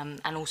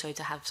 and also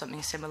to have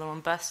something similar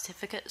on birth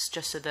certificates,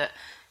 just so that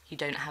you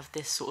don't have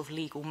this sort of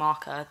legal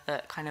marker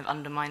that kind of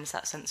undermines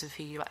that sense of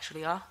who you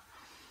actually are.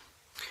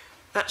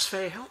 That's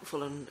very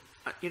helpful, and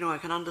I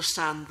can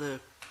understand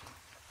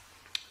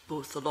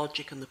both the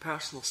logic and the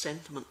personal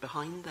sentiment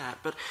behind that.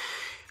 But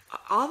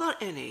are there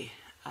any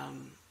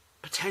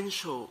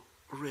potential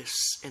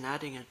risks in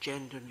adding a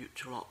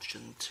gender-neutral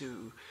option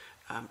to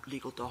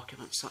legal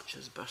documents such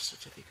as birth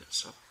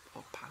certificates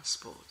or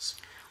passports?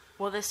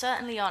 Well, there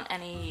certainly aren't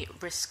any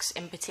risks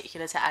in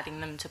particular to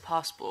adding them to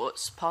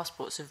passports.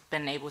 Passports have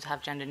been able to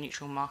have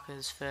gender-neutral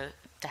markers for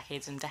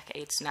decades and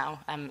decades now.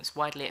 It's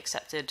widely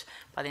accepted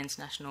by the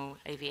International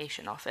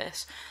Aviation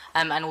Office.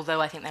 And although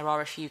I think there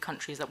are a few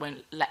countries that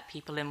won't let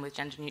people in with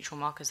gender-neutral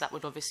markers, that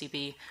would obviously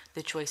be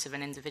the choice of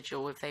an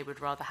individual if they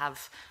would rather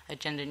have a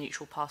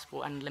gender-neutral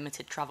passport and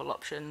limited travel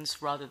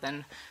options rather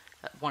than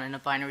one in a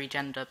binary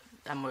gender,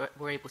 and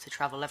we're able to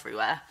travel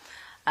everywhere.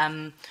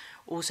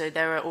 Also,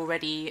 there are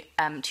already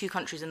 2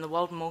 countries in the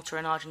world, Malta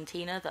and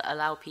Argentina, that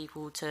allow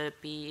people to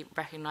be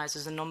recognised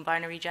as a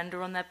non-binary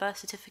gender on their birth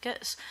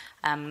certificates.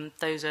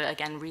 Those are,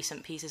 again,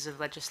 recent pieces of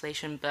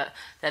legislation, but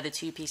they're the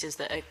 2 pieces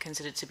that are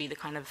considered to be the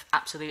kind of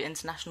absolute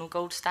international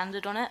gold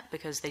standard on it,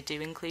 because they do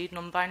include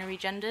non-binary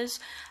genders.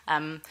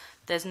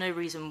 There's no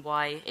reason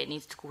why it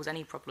needs to cause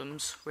any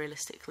problems,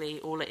 realistically.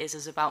 All it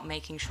is about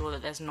making sure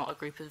that there's not a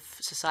group of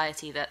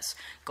society that's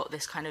got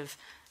this kind of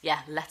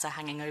letter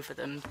hanging over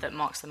them that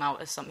marks them out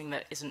as something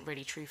that isn't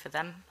really true for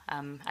them.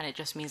 And it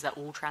just means that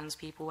all trans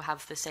people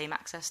have the same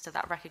access to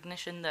that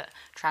recognition that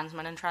trans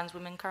men and trans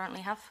women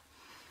currently have.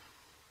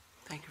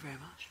 Thank you very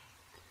much.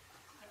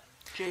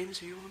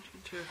 James, are you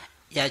wanting to?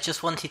 Yeah, I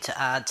just wanted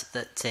to add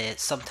that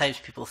sometimes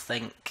people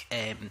think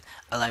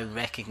allowing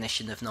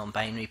recognition of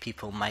non-binary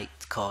people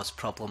might cause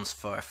problems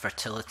for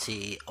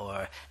fertility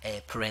or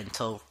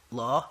parental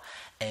law,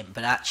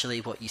 but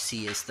actually what you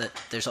see is that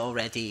there's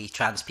already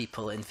trans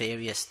people in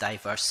various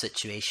diverse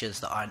situations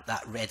that aren't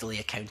that readily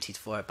accounted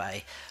for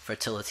by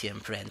fertility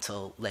and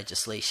parental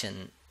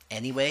legislation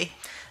anyway,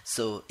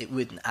 so it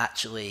wouldn't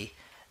actually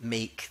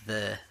make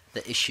the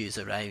issues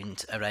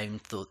around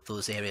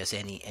those areas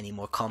any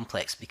more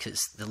complex, because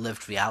the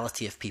lived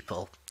reality of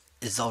people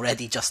is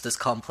already just as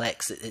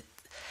complex.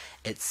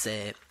 It's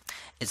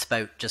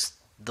about just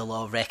the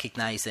law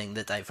recognising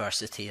the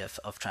diversity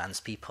of trans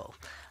people,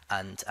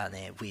 and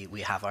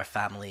we have our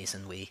families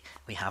and we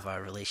have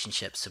our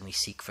relationships, and we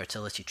seek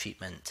fertility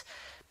treatment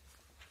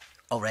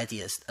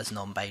already as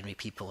non-binary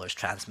people or as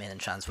trans men and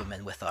trans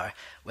women with our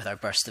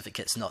birth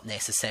certificates not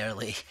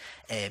necessarily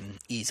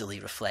easily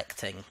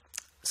reflecting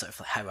sort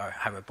of how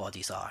our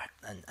bodies are,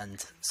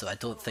 and so I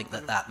don't think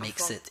that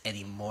makes it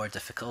any more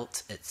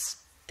difficult.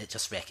 It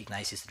just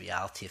recognises the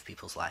reality of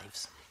people's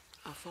lives.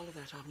 I'll follow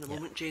that up in a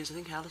moment. James, I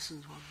think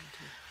Allison's wanting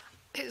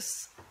to.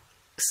 It's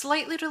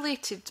slightly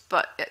related,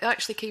 but it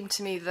actually came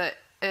to me that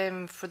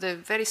for the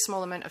very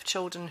small amount of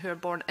children who are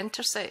born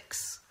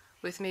intersex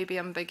with maybe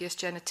ambiguous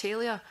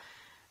genitalia,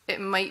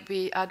 it might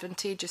be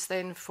advantageous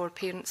then for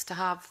parents to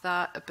have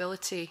that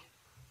ability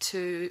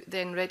to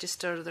then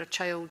register their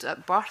child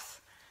at birth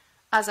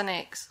as an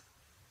X.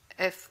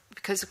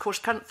 Because of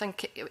course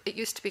it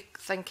used to be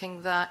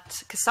thinking that,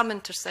 because some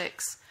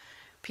intersex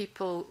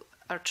people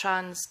are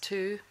trans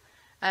too,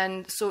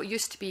 and so it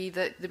used to be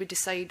that they would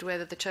decide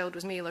whether the child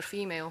was male or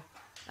female,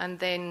 and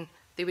then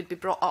they would be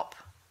brought up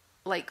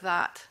like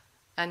that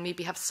and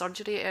maybe have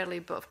surgery early.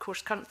 But of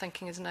course current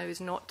thinking is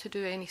not to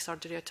do any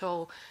surgery at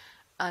all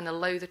and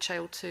allow the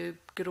child to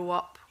grow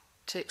up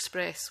to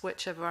express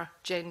whichever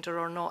gender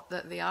or not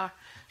that they are.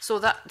 So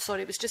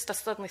it was just I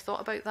suddenly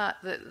thought about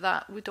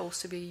that would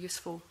also be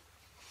useful.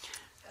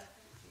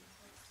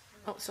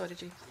 Oh, sorry,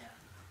 James.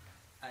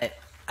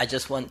 I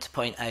just want to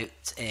point out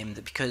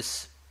that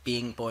because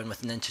being born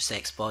with an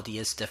intersex body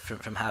is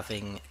different from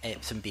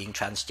being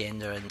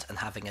transgender and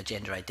having a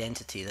gender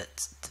identity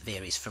that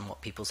varies from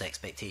what people's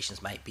expectations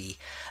might be,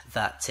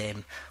 that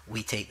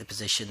we take the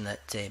position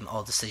that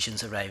all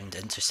decisions around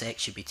intersex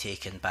should be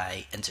taken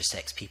by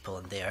intersex people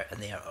and their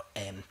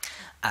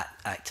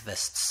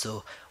activists.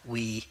 So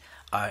we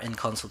are in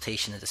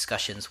consultation and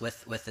discussions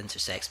with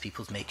intersex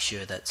people to make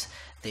sure that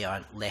they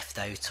aren't left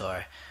out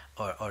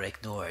or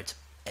ignored.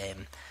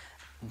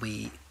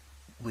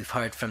 We've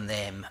heard from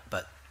them,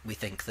 but we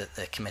think that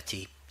the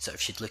committee sort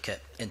of should look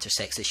at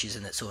intersex issues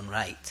in its own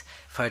right.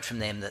 We've heard from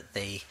them that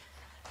they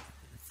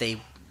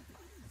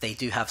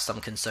do have some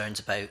concerns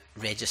about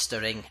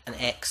registering an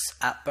X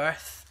at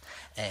birth.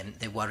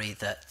 They worry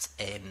that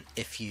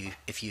if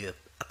you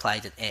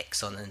applied an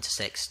X on an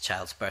intersex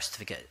child's birth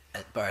certificate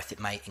at birth, it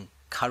might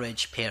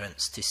encourage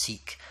parents to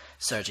seek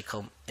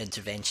surgical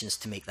interventions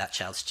to make that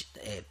child's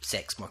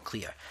sex more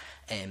clear.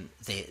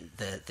 The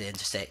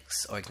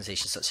intersex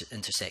organisations such as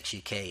Intersex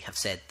UK have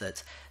said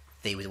that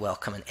they would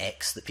welcome an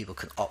X that people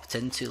can opt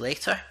into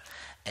later,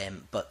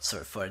 but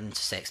sort of for an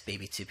intersex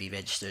baby to be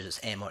registered as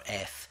M or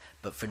F,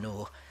 but for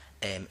no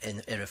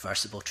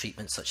irreversible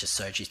treatment such as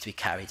surgery to be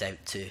carried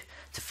out to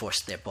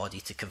force their body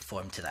to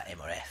conform to that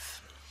M or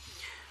F.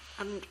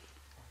 And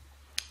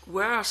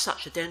were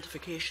such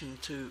identification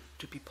to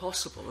be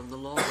possible and the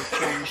law would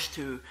change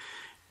to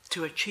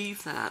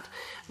achieve that?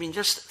 I mean,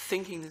 just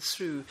thinking this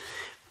through,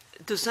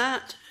 does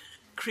that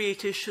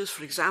create issues,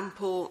 for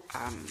example,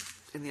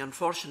 in the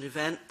unfortunate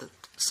event that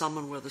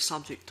someone were the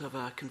subject of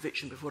a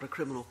conviction before a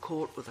criminal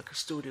court with a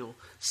custodial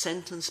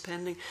sentence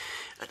pending?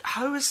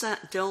 How is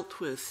that dealt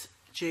with,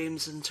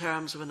 James, in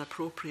terms of an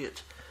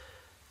appropriate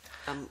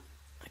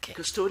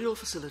custodial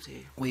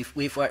facility?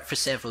 We've worked for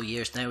several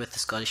years now with the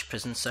Scottish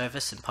Prison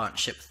Service in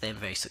partnership with them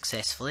very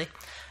successfully.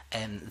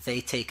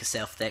 They take a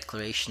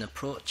self-declaration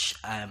approach.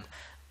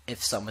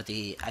 If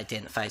somebody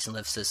identifies and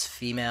lives as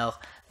female,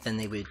 then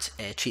they would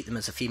treat them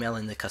as a female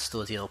in the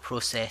custodial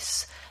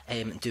process,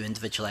 do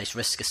individualised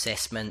risk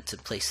assessment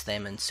and place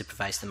them and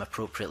supervise them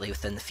appropriately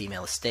within the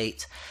female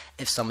estate.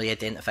 If somebody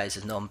identifies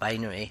as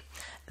non-binary,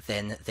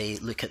 then they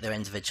look at their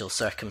individual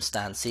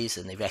circumstances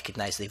and they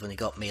recognise they've only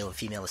got male and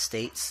female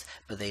estates,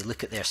 but they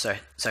look at their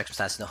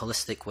circumstances in a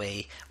holistic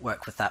way,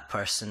 work with that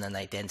person and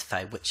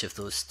identify which of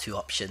those two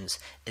options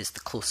is the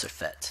closer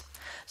fit.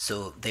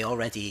 So they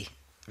already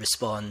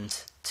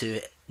respond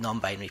to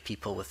non-binary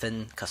people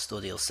within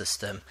custodial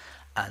system,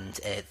 and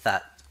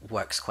that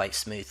works quite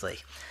smoothly.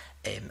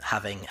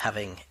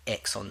 Having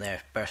X on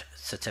their birth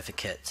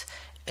certificate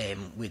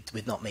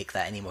would not make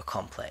that any more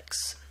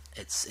complex.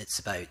 It's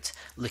about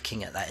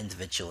looking at that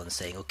individual and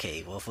saying,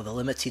 okay, well, for the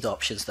limited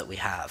options that we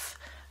have,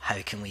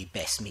 how can we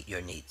best meet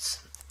your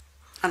needs?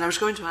 And I was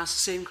going to ask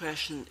the same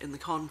question in the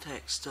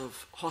context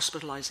of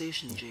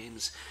hospitalisation,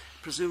 James.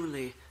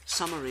 Presumably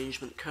some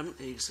arrangement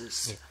currently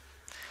exists.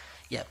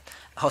 Yeah,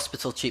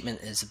 hospital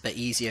treatment is a bit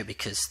easier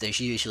because there's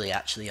usually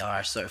actually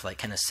are sort of like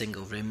kind of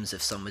single rooms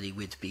if somebody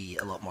would be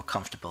a lot more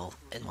comfortable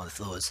in one of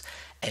those.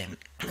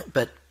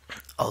 But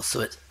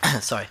also,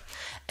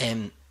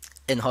 in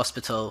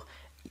hospital,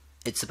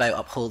 it's about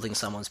upholding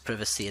someone's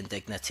privacy and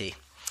dignity.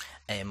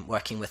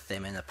 working with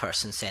them in a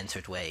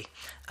person-centred way.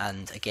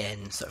 And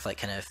again, sort of like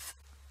kind of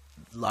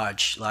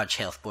large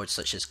health boards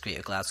such as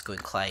Greater Glasgow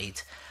and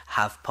Clyde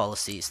have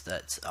policies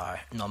that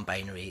are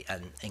non-binary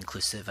and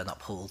inclusive and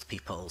uphold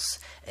people's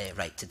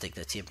right to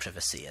dignity and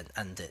privacy,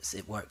 and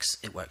it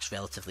works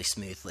relatively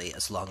smoothly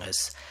as long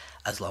as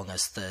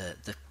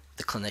the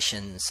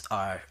clinicians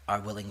are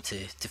willing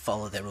to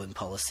follow their own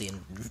policy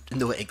and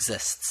know it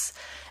exists.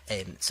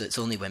 So it's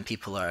only when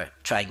people are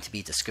trying to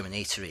be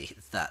discriminatory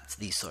that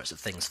these sorts of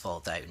things fall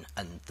down,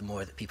 and the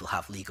more that people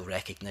have legal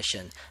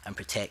recognition and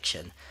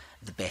protection,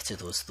 the better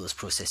those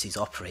processes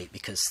operate,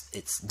 because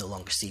it's no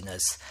longer seen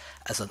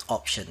as an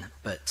option,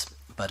 but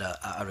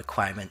a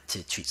requirement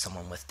to treat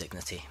someone with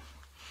dignity.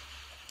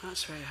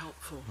 That's very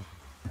helpful.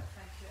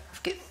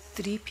 I've got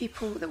 3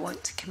 people that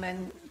want to come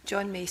in: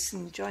 John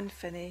Mason, John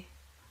Finney,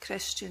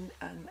 Christian,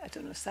 and I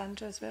don't know,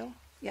 Sandra as well.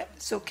 Yep.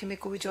 So can we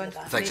go with John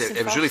Thanks. Mason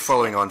It was really first?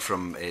 following on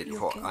from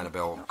what okay?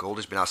 Annabelle Gold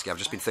has been asking. I've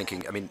just been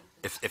thinking, I mean,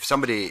 if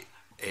somebody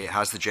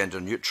has the gender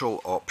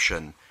neutral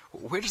option,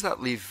 where does that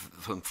leave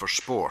them for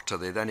sport? Are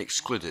they then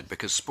excluded?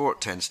 Because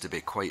sport tends to be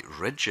quite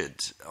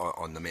rigid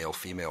on the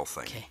male-female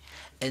thing. Okay.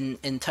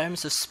 In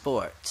terms of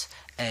sport,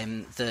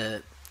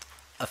 the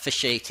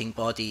officiating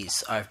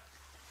bodies are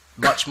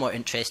much more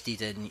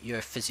interested in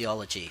your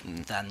physiology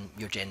than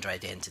your gender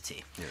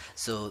identity. Yeah.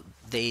 So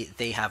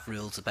they have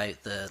rules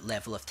about the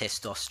level of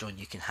testosterone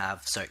you can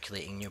have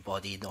circulating in your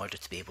body in order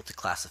to be able to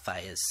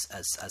classify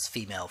as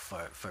female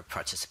for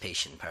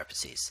participation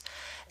purposes.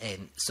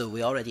 So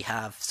we already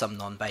have some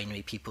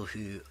non-binary people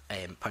who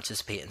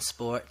participate in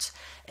sport.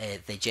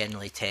 They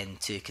generally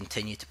tend to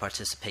continue to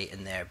participate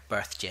in their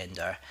birth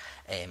gender,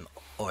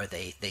 or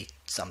they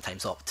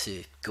sometimes opt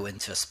to go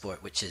into a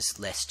sport which is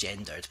less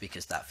gendered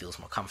because that feels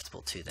more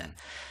comfortable to them.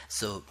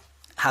 So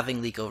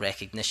having legal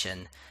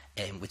recognition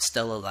would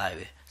still allow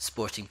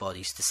sporting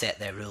bodies to set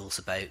their rules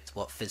about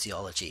what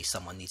physiology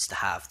someone needs to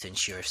have to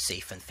ensure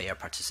safe and fair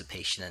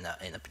participation in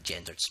a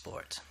gendered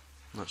sport.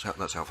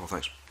 That's helpful,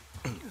 thanks.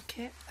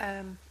 Okay.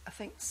 I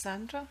think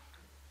Sandra?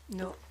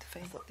 No,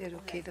 fine. They're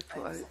okay. They're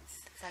put out.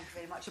 Thank you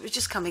very much. It was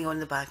just coming on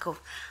the back of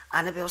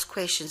Annabelle's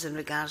questions in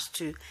regards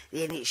to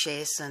the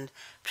NHS and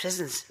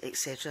prisons,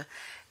 etc.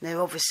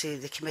 Now, obviously,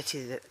 the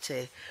committee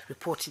that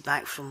reported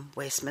back from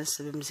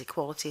Westminster, the Women's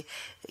Equality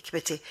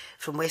Committee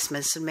from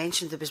Westminster,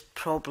 mentioned there was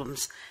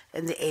problems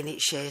in the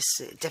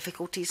NHS,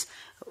 difficulties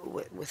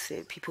with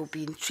people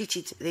being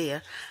treated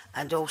there,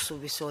 and also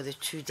we saw the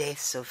 2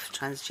 deaths of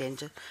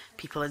transgender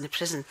people in the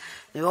prison.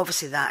 Now,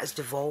 obviously, that has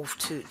devolved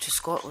to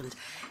Scotland.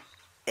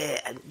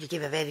 And you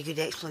gave a very good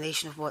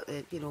explanation of what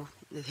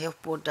the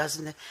health board does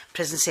in the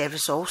prison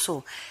service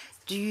also.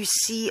 Do you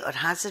see, or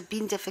has there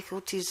been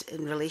difficulties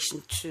in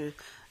relation to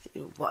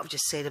what I've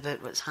just said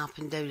about what's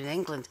happened down in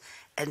England,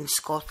 in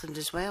Scotland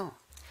as well?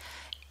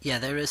 Yeah,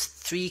 there is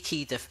 3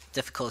 key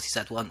difficulties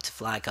I'd want to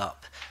flag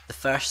up. The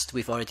first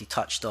we've already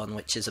touched on,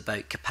 which is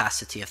about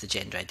capacity of the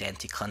gender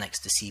identity clinics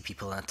to see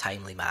people in a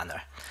timely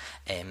manner.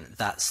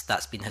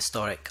 That's been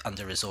historic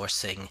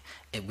under-resourcing.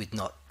 It would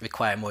not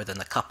require more than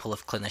a couple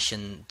of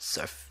clinicians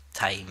of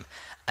time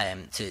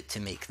to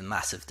make the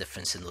massive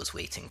difference in those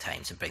waiting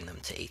times and bring them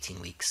to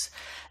 18 weeks.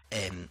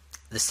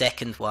 The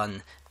second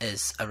one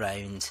is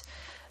around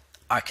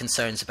our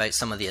concerns about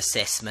some of the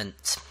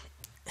assessment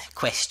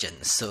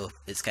questions. So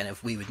it's kind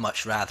of, we would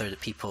much rather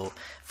that people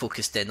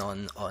focused in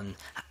on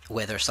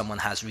whether someone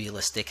has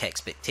realistic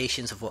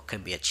expectations of what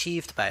can be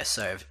achieved by a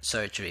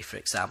surgery, for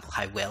example,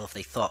 how well have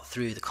they thought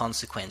through the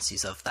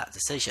consequences of that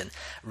decision,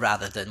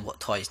 rather than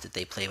what toys did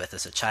they play with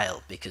as a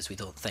child, because we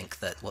don't think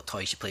that what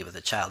toys you play with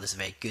as a child is a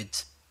very good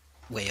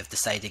way of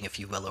deciding if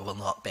you will or will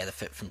not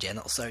benefit from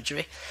genital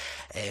surgery.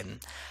 And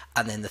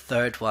then the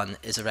third one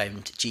is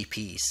around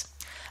GPs.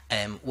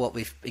 What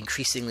we've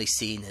increasingly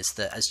seen is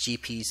that as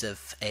GPs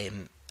have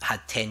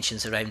had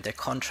tensions around their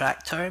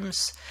contract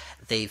terms,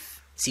 they've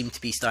seemed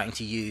to be starting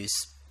to use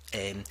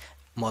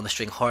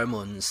monitoring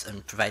hormones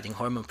and providing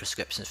hormone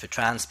prescriptions for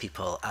trans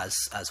people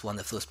as one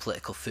of those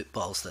political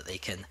footballs that they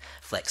can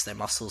flex their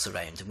muscles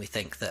around. And we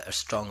think that a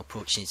strong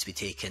approach needs to be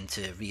taken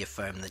to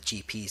reaffirm that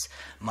GPs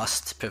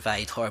must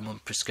provide hormone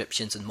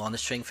prescriptions and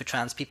monitoring for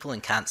trans people,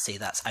 and can't say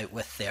that's out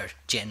with their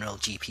general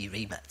GP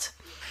remit.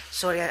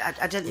 Sorry,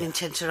 I didn't mean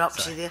to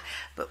interrupt you there,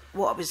 but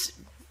what I was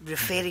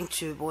referring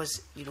to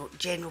was,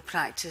 general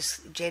practice,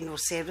 general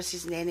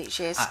services in the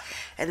NHS.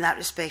 In that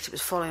respect, it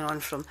was following on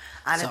from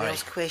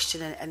Annabelle's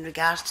question in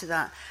regards to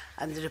that,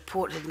 and the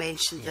report had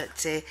mentioned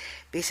that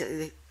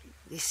basically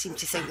they seem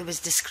to think there was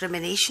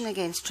discrimination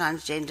against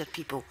transgender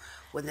people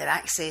when they're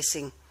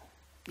accessing,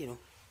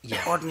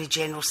 ordinary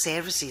general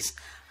services.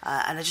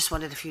 And I just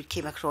wondered if you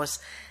came across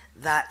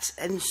that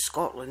in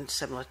Scotland,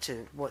 similar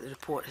to what the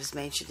report has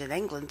mentioned in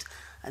England,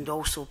 and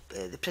also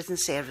the prison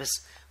service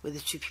where the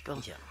 2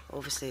 people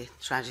obviously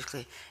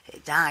tragically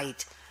died.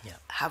 Yeah.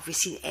 Have we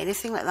seen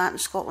anything like that in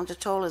Scotland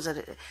at all? Is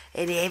there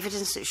any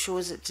evidence that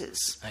shows that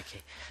it's...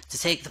 Okay. To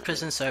take the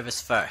prison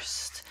service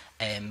first,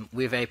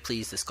 We're very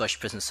pleased the Scottish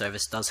Prison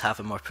Service does have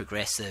a more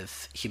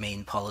progressive,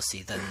 humane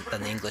policy than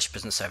the English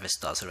Prison Service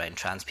does around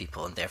trans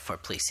people, and therefore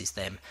places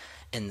them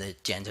in the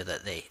gender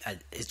that the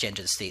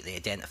state they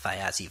identify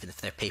as, even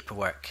if their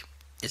paperwork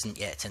isn't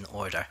yet in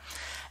order.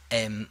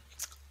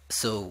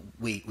 So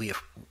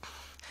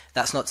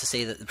that's not to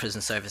say that the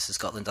Prison Service in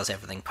Scotland does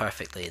everything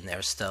perfectly, and there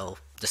are still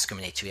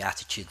discriminatory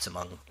attitudes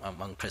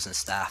among prison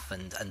staff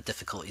and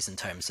difficulties in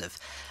terms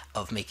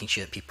of making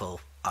sure that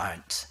people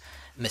aren't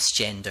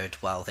misgendered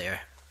while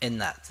they're in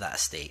that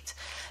state.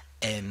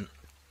 In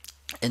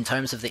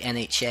terms of the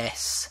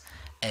NHS,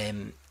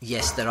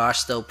 yes, there are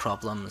still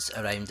problems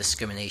around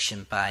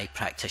discrimination by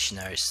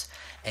practitioners.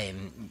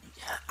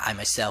 I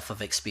myself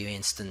have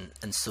experienced,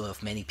 and so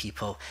have many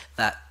people,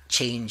 that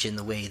change in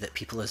the way that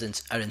people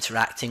are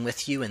interacting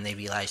with you when they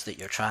realise that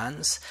you're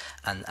trans,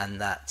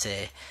 and that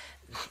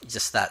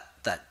just that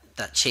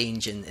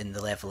change in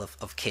the level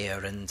of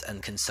care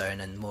and concern,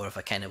 and more of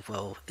a kind of,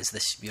 well, is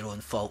this your own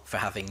fault for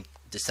having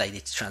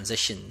decided to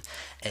transition?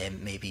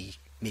 Maybe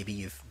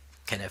you've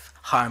kind of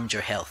harmed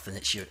your health and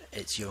it's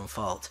your own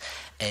fault.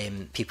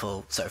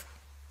 People sort of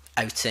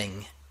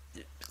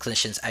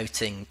clinicians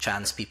outing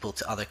trans people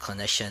to other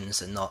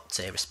clinicians and not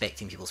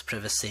respecting people's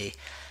privacy,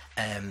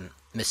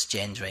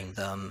 misgendering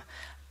them,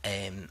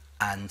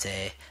 and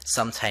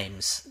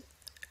sometimes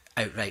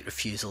outright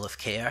refusal of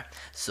care.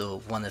 So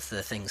one of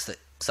the things that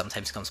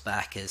sometimes comes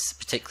back is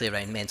particularly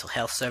around mental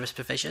health service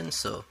provision.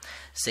 So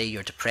say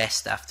you're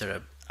depressed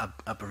after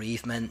a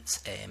bereavement,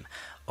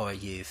 or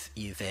you've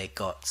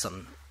got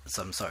some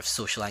sort of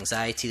social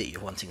anxiety that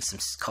you're wanting some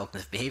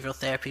cognitive behavioural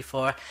therapy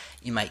for.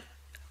 You might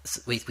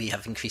we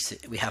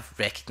have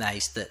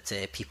recognised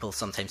that people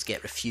sometimes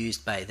get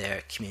refused by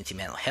their community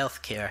mental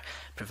health care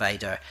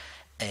provider,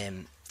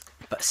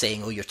 but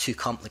saying, oh, you're too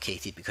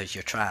complicated because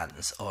you're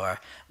trans, or,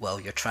 well,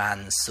 you're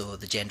trans, so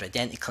the gender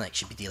identity clinic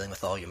should be dealing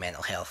with all your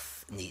mental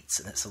health needs.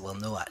 And it's, well,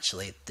 no,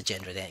 actually, the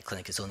gender identity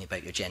clinic is only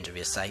about your gender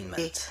reassignment.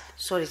 Okay.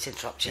 Sorry to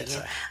interrupt you again.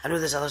 Sorry. I know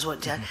there's others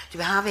wanting to. Do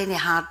we have any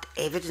hard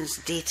evidence,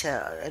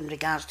 data in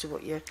regards to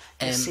what you're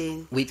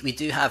saying? We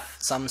do have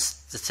some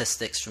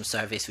statistics from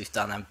surveys we've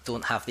done. I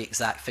don't have the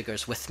exact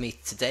figures with me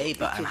today,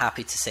 but I'm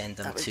happy to send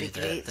them to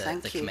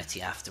the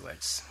committee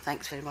afterwards.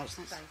 Thank you very much.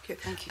 Thank you.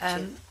 Thank you,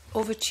 Chair.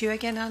 Over to you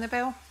again,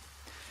 Annabelle.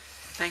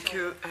 Thank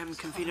you,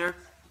 Convener.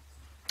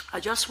 I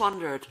just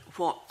wondered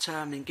what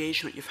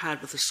engagement you've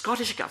had with the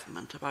Scottish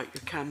Government about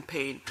your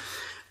campaign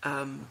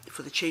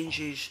for the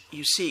changes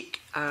you seek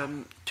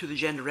to the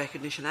Gender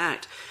Recognition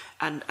Act,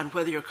 and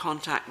whether your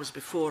contact was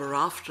before or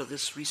after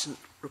this recent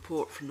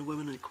report from the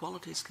Women and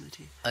Equalities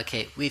Committee.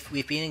 Okay,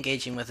 we've been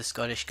engaging with the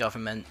Scottish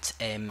Government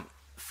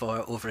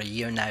for over a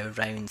year now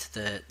around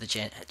the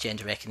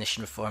gender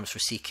recognition reforms we're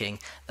seeking.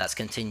 That's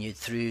continued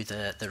through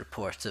the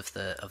report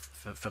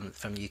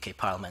from the UK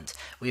Parliament.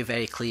 We're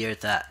very clear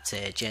that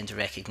gender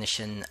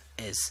recognition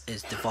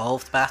is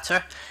devolved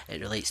matter. It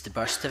relates to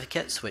birth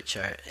certificates, which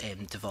are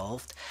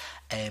devolved,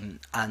 and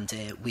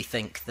we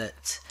think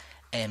that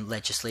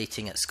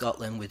legislating at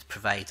Scotland would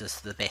provide us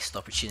the best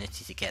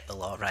opportunity to get the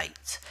law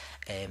right.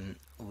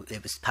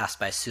 It was passed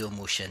by a Sewell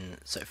motion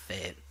sort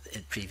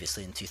of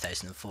previously in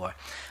 2004.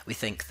 We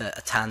think that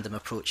a tandem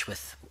approach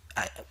with,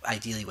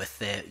 ideally with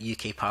the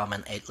UK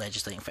Parliament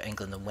legislating for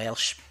England and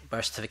Welsh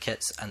birth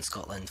certificates and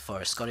Scotland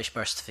for Scottish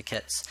birth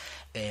certificates,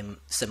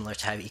 similar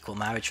to how equal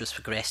marriage was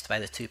progressed by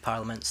the two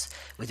parliaments,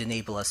 would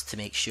enable us to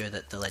make sure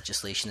that the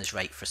legislation is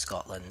right for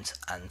Scotland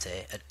and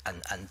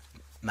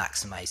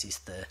maximises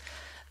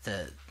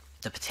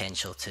the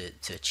potential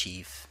to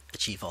achieve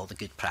all the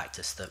good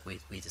practice that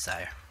we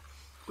desire.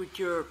 Would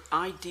your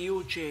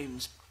ideal,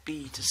 James,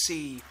 be to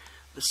see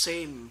the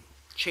same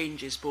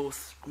changes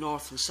both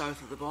north and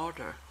south of the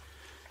border?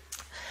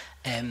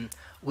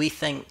 We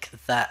think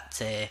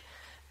that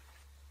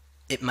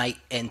it might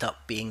end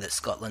up being that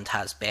Scotland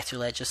has better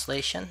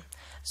legislation.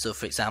 So,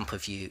 for example,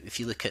 if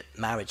you look at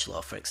marriage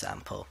law, for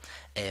example,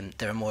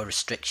 there are more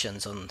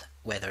restrictions on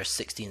whether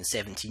 16 and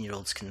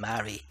 17-year-olds can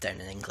marry down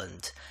in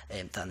England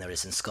than there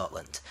is in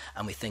Scotland.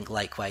 And we think,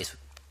 likewise,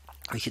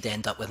 we could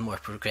end up with more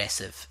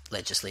progressive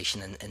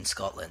legislation in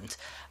Scotland.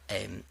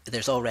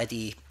 There's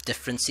already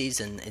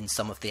differences in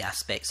some of the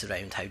aspects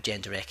around how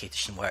gender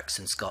recognition works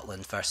in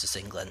Scotland versus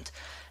England.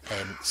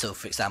 So,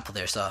 for example,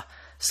 there's a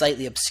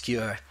slightly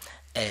obscure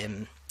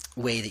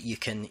way that you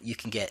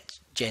can get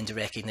gender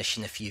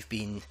recognition if you've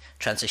been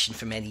transitioned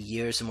for many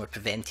years and were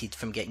prevented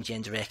from getting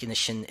gender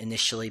recognition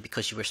initially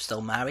because you were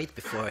still married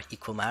before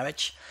equal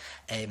marriage.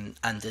 And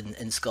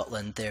in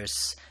Scotland,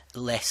 there's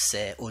less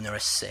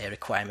onerous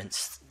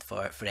requirements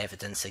for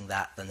evidencing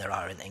that than there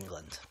are in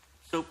England.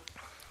 So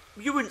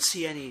you wouldn't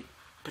see any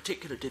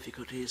particular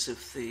difficulties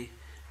if the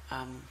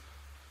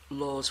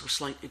laws were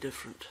slightly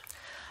different?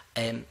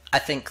 I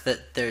think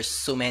that there's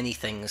so many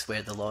things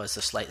where the laws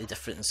are slightly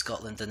different in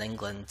Scotland and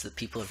England that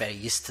people are very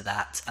used to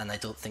that, and I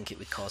don't think it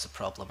would cause a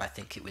problem. I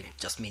think it would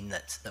just mean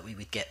that we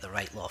would get the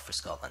right law for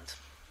Scotland.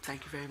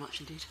 Thank you very much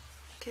indeed.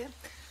 Okay,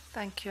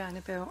 thank you,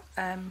 Annabelle.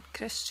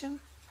 Christian?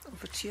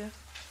 Over to you.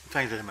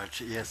 Thanks very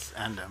much. Yes,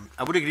 and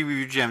I would agree with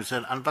you, James.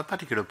 And on that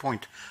particular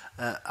point,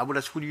 I would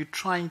ask, will you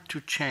try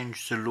to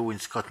change the law in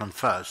Scotland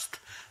first,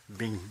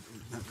 being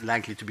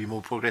likely to be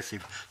more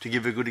progressive, to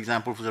give a good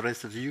example for the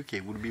rest of the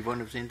UK? Would it be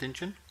one of the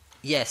intention?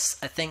 Yes,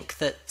 I think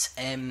that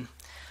in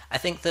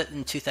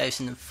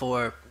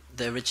 2004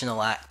 the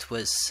original Act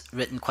was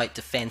written quite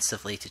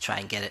defensively to try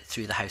and get it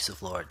through the House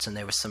of Lords, and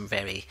there were some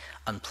very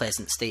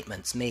unpleasant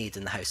statements made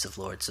in the House of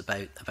Lords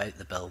about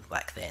the bill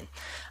back then.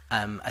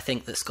 I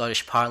think that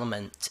Scottish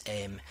Parliament,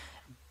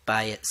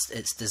 by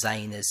its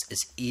design,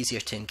 is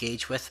easier to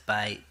engage with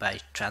by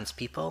trans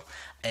people,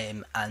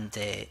 and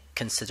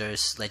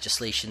considers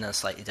legislation in a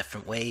slightly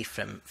different way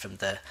from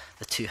the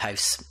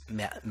two-house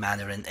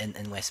manner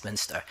in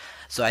Westminster.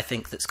 So I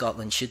think that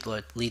Scotland should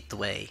lead the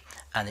way,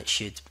 and it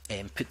should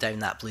put down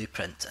that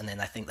blueprint, and then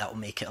I think that will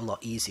make it a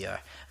lot easier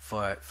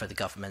for the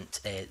government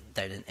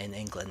down in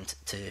England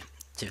to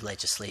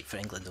legislate for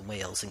England and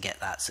Wales and get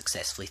that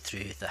successfully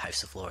through the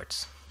House of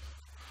Lords.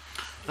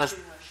 That's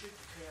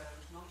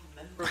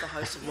Member of the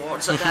House of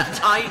Lords at that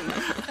time.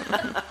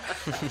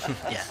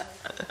 Yeah.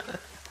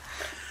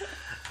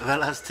 Well,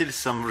 there's still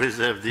some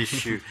reserved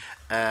issue.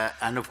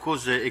 And of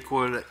course, the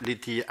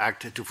Equality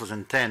Act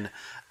 2010.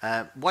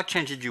 What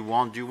change did you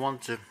want? Do you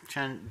want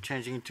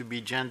changing to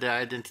be gender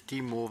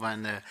identity more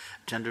than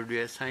gender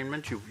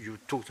reassignment? You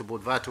talked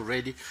about that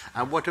already.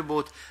 And what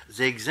about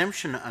the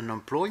exemption on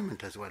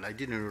employment as well? I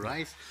didn't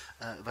realize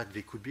that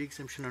there could be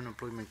exemption on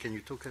employment. Can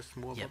you talk us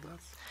more about that?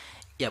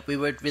 Yeah, we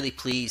were really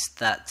pleased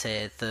that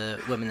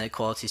the Women and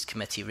Equalities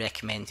Committee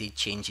recommended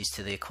changes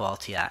to the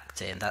Equality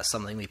Act. That's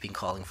something we've been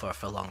calling for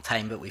a long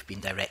time, but we've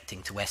been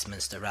directing to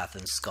Westminster rather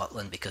than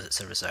Scotland because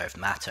it's a reserved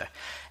matter.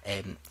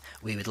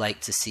 We would like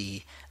to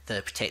see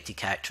the protected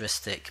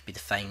characteristic be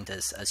defined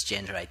as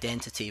gender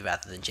identity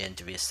rather than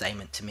gender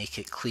reassignment, to make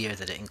it clear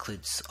that it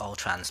includes all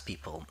trans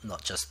people,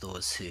 not just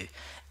those who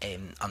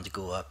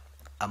undergo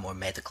a more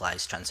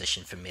medicalised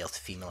transition from male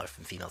to female or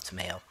from female to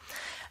male.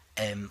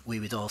 We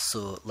would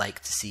also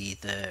like to see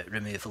the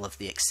removal of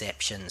the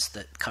exceptions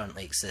that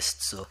currently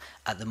exist. So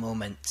at the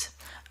moment,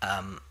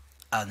 an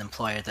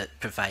employer that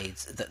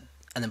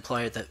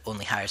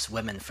only hires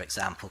women, for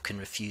example, can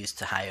refuse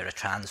to hire a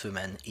trans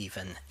woman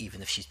even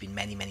if she's been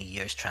many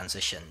years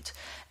transitioned.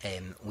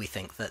 We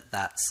think that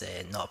that's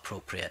not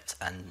appropriate,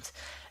 and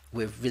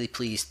we're really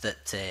pleased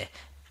that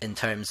in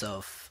terms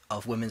of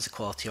women's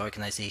equality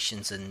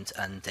organisations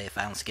and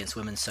violence against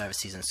women's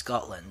services in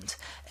Scotland,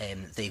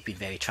 they've been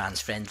very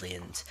trans friendly,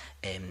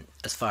 and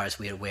as far as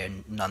we're aware,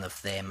 none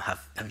of them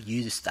have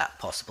used that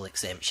possible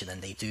exemption,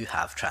 and they do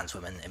have trans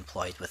women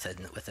employed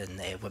within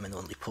women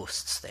only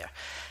posts there.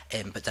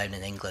 But down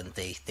in England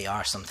they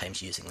are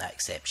sometimes using that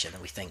exception,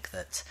 and we think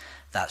that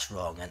that's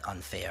wrong and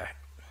unfair.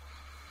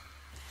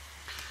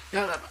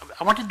 Yeah,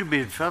 I wanted to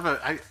be further.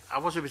 I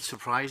was a bit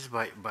surprised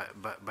by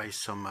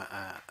some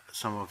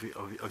of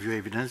your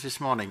evidence this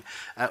morning.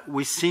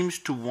 We seems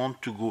to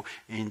want to go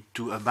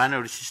into a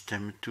binary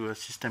system, to a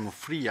system of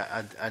free,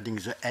 adding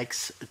the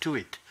X to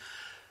it.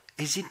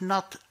 Is it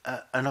not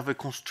another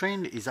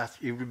constraint? Is that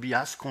it will be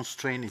as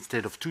constrained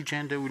instead of two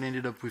gender, we'll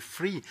end up with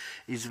three?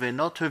 Is there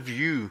not a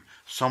view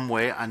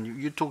somewhere? And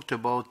you talked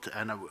about,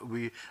 and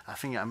I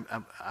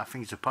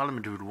think the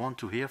Parliament would want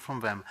to hear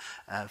from them,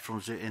 from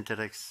the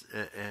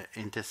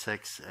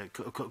intersex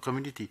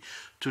community,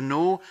 to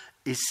know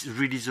is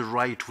really the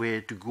right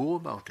way to go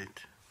about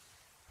it.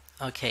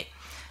 Okay,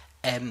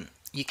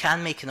 you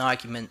can make an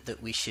argument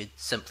that we should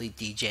simply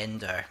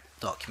degender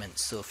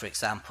documents. So, for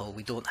example,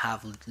 we don't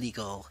have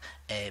legal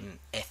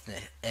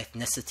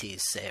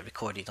ethnicities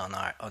recorded on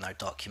our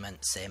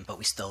documents, but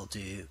we still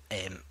do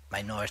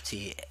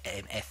minority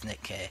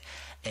ethnic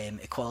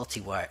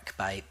equality work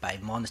by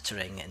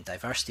monitoring in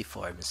diversity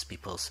forums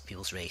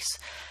people's race.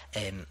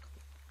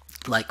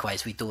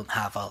 Likewise, we don't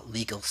have a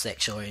legal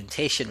sexual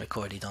orientation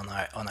recorded on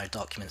our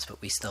documents,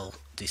 but we still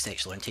do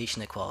sexual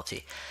orientation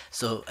equality.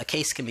 So a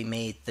case can be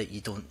made that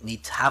you don't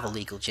need to have a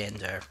legal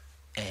gender,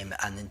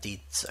 and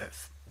indeed sort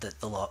of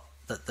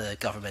that the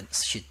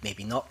governments should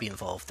maybe not be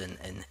involved in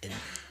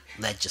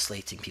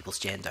legislating people's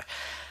gender.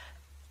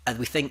 And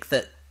we think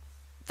that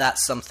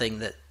that's something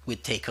that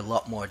would take a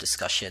lot more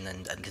discussion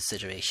and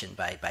consideration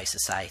by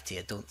society.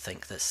 I don't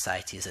think that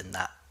society is in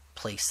that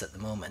place at the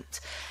moment.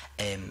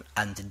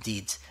 And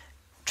indeed,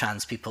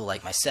 trans people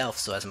like myself,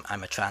 so as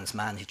I'm a trans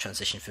man who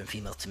transitioned from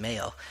female to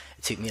male,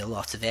 it took me a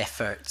lot of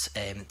effort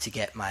to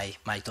get my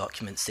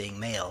document saying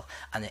male,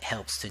 and it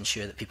helps to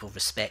ensure that people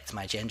respect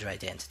my gender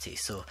identity.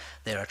 So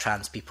there are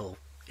trans people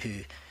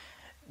who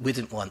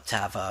wouldn't want to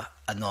have a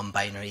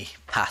non-binary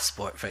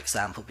passport, for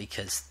example,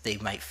 because they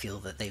might feel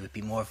that they would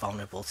be more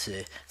vulnerable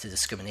to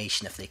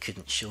discrimination if they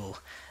couldn't show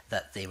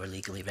that they were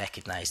legally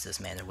recognised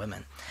as men or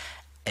women.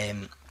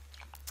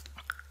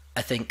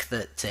 I think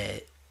that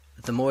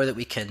the more that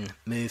we can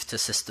move to a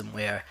system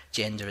where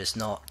gender is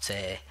not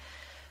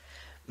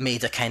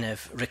made a kind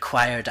of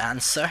required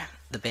answer,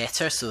 the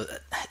better. So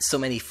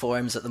many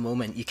forms at the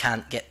moment, you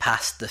can't get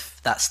past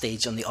that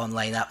stage on the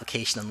online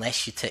application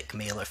unless you tick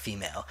male or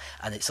female,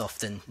 and it's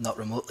often not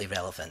remotely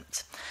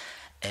relevant.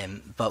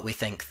 But we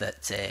think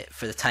that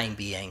for the time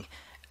being,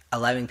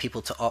 allowing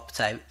people to opt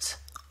out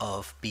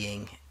of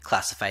being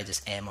classified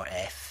as M or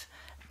F,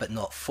 but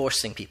not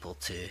forcing people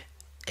to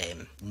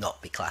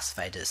not be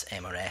classified as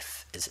M or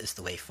F is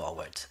the way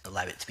forward.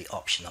 Allow it to be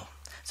optional.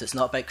 So it's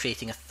not about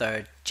creating a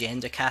third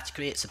gender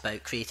category, it's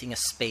about creating a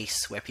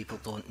space where people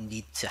don't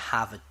need to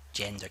have a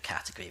gender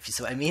category, if you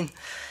see what I mean.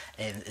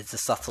 It's a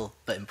subtle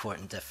but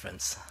important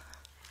difference.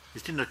 You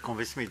still not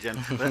convinced me, Jen.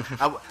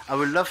 But I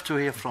would love to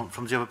hear from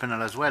the other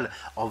panel as well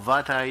of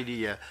that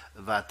idea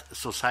that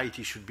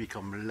society should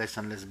become less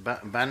and less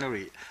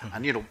binary.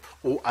 And, you know,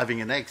 or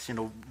having an X, you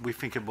know, we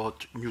think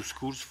about new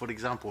schools, for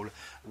example,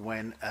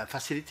 when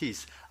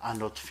facilities are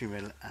not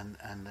female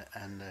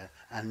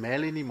and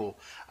male anymore.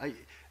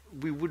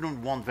 We wouldn't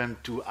want them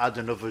to add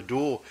another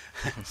door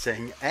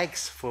saying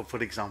X, for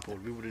example.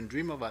 We wouldn't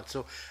dream of that.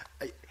 So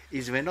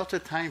is there not a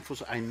time for...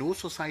 I know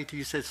society,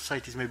 you said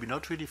society is maybe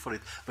not ready for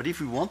it, but if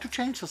we want to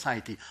change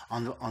society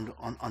on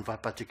that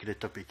particular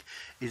topic,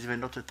 is there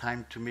not a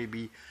time to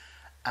maybe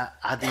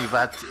adding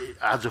that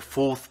as a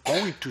fourth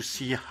point to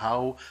see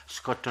how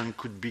Scotland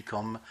could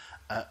become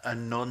a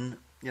non...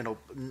 You know,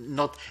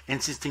 not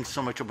insisting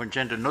so much upon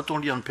gender, not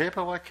only on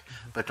paperwork,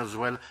 but as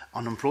well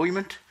on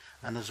employment,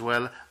 and as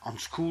well on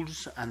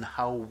schools and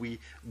how we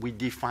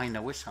define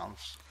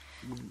ourselves.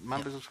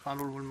 Members of the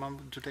panel will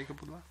remember to take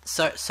up on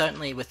that?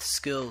 Certainly with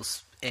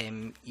schools,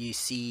 you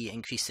see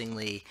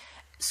increasingly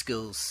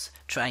schools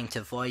trying to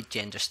avoid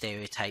gender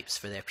stereotypes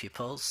for their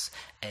pupils,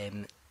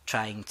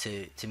 trying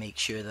to make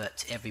sure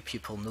that every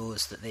pupil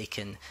knows that they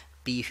can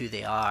be who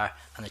they are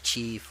and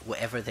achieve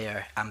whatever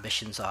their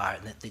ambitions are,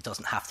 and that they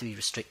doesn't have to be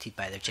restricted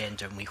by their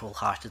gender, and we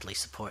wholeheartedly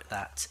support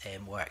that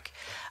work.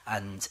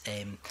 And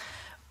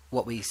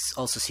what we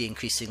also see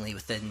increasingly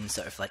within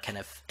sort of like kind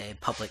of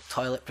public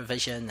toilet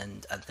provision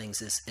and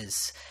things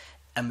is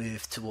a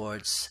move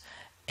towards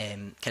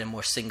kind of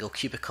more single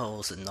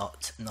cubicles and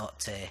not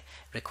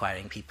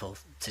requiring people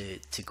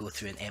to go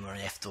through an M or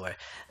an F door.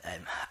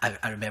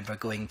 I remember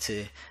going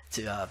to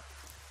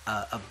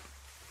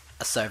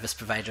a service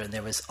provider, and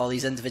there was all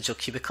these individual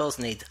cubicles,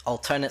 and they'd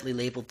alternately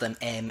labelled them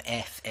M,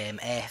 F, M,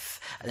 F,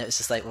 and it was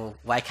just like, well,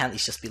 why can't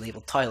these just be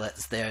labelled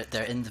toilets? They're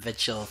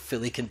individual,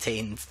 fully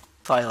contained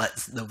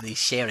toilets, nobody's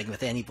sharing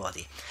with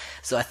anybody.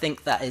 So I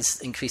think that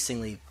is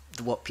increasingly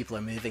what people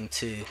are moving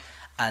to,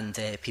 and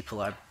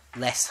people are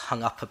less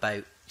hung up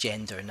about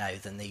gender now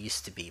than they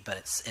used to be. But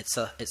it's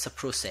a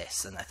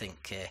process, and I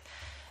think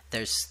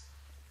there's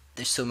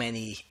so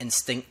many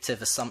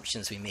instinctive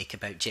assumptions we make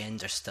about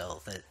gender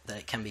still that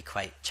it can be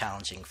quite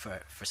challenging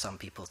for some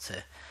people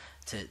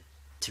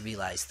to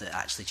realise that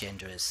actually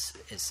gender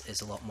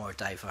is a lot more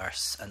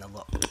diverse and a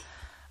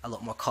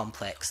lot more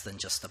complex than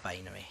just a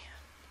binary.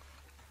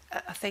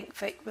 I think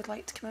Vic would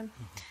like to come in.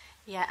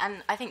 Yeah,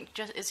 and I think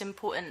just it's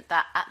important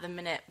that at the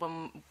minute,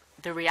 when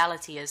the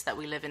reality is that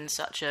we live in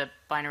such a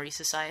binary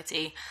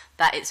society,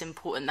 that it's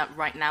important that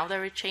right now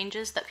there are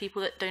changes, that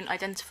people that don't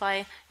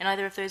identify in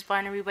either of those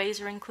binary ways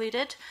are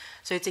included.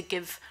 So to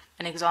give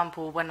an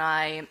example, when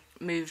I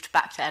moved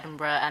back to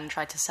Edinburgh and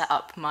tried to set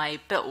up my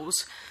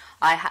bills,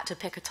 I had to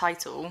pick a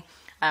title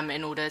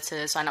in order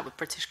to sign up with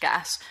British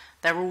Gas.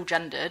 They're all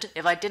gendered.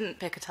 If I didn't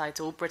pick a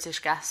title, British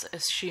Gas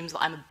assumes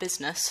that I'm a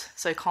business,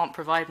 so can't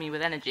provide me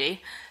with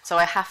energy. So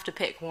I have to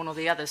pick one or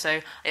the other.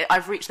 So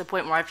I've reached the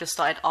point where I've just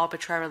started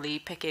arbitrarily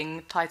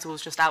picking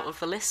titles just out of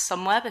the list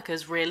somewhere,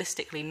 because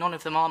realistically none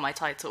of them are my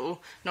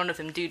title. None of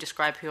them do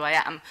describe who I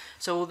am.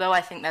 So although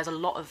I think there's a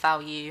lot of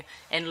value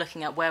in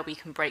looking at where we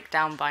can break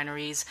down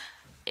binaries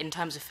in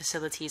terms of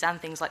facilities and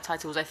things like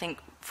titles, I think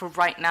for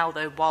right now,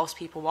 though, whilst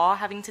people are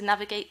having to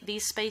navigate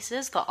these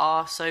spaces that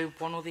are so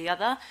one or the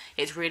other,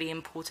 it's really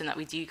important that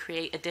we do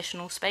create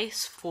additional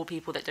space for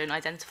people that don't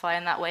identify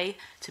in that way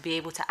to be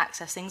able to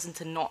access things, and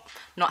to not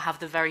have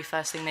the very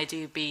first thing they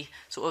do be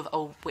sort of,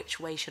 oh, which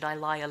way should I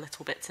lie a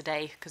little bit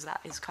today? Because that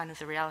is kind of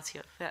the reality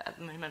of it at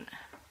the moment.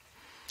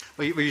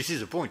 Well, you see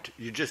the point.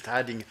 You're just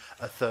adding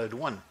a third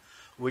one,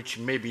 which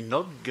may be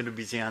not going to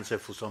be the answer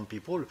for some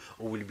people,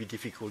 or will be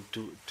difficult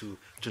to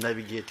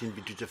navigate in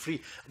between the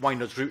three. Why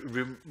not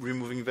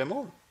removing them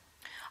all?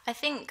 I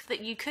think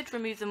that you could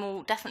remove them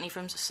all definitely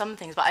from some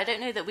things, but I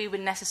don't know that we would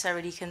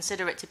necessarily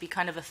consider it to be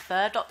kind of a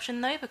third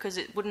option, though, because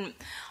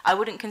I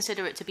wouldn't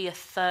consider it to be a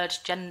third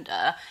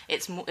gender.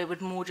 It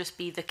would more just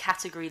be the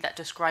category that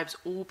describes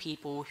all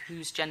people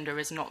whose gender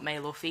is not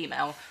male or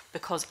female,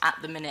 because at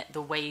the minute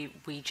the way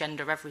we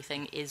gender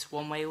everything is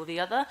one way or the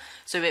other.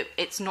 So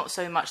it's not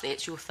so much that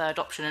it's your third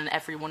option and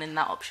everyone in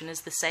that option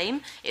is the same.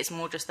 It's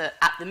more just that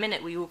at the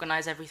minute we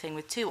organise everything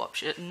with two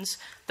options.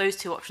 Those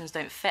two options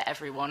don't fit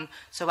everyone,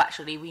 so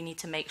actually we need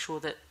to make sure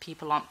that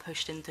people aren't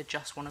pushed into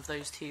just one of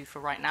those two for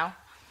right now.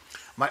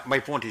 My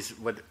point is,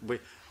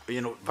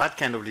 that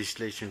kind of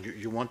legislation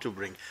you want to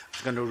bring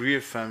is going to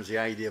reaffirm the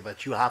idea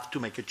that you have to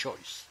make a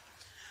choice.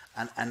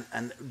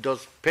 And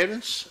does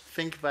parents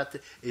think that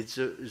it's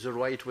the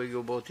right way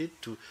about it,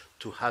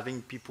 to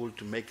having people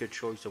to make a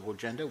choice about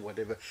gender,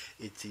 whatever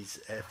it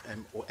is, F,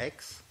 M or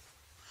X?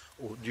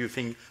 Or do you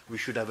think we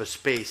should have a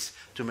space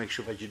to make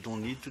sure that you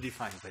don't need to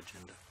define that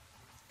gender?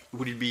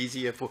 would it be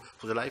easier for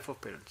the life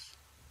of parents?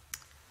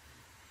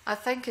 I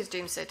think, as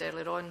James said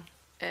earlier on,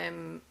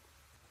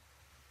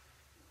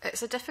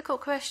 it's a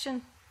difficult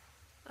question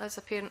as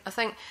a parent. I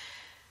think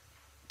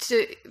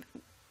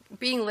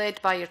being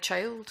led by your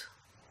child,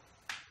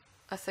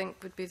 I think,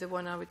 would be the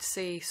one I would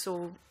say.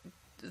 So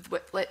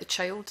let the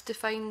child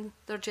define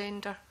their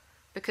gender,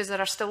 because there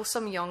are still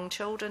some young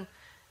children,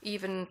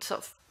 even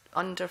sort of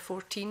under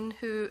 14,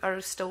 who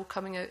are still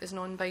coming out as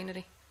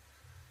non-binary.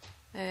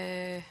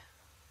 I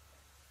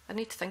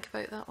need to think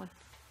about that one.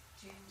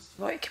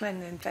 Want to come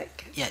in and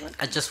Vic? Yeah,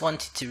 I just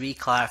wanted to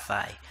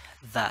re-clarify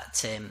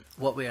that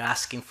what we're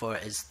asking for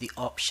is the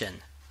option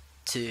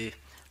to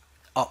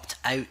opt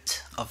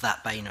out of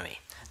that binary,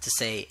 to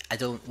say, I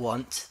don't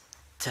want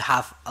to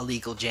have a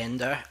legal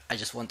gender, I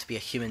just want to be a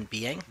human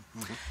being.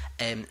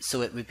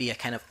 So it would be a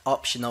kind of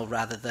optional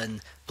rather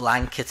than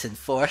blanket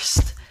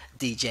enforced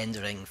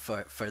degendering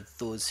for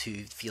those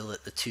who feel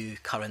that the two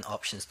current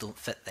options don't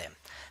fit them.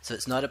 So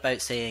it's not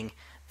about saying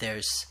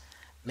there's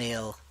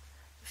male,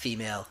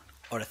 female,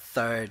 or a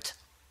third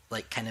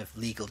like kind of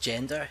legal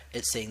gender.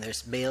 It's saying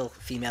there's male,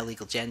 female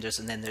legal genders,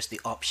 and then there's the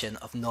option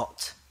of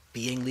not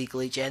being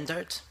legally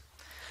gendered.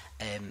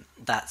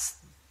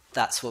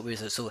 That's what we're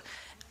so.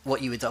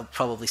 What you would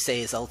probably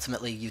say is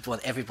ultimately you'd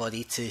want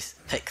everybody to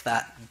pick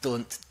that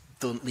don't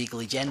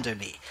legally gender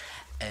me.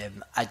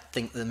 I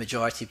think the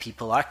majority of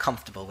people are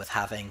comfortable with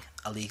having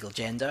a legal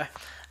gender.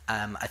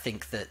 I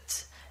think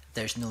that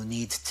there's no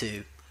need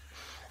to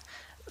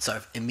sort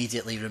of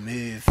immediately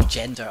remove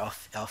gender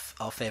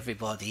off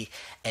everybody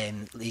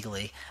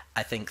legally.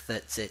 I think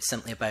that it's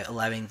simply about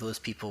allowing those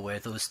people where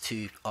those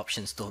two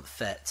options don't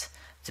fit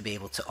to be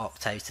able to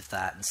opt out of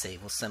that and say,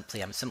 well,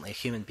 I'm simply a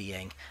human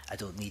being. I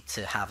don't need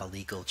to have a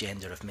legal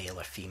gender of male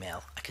or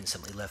female. I can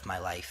simply live my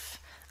life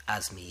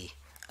as me,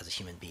 as a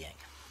human being.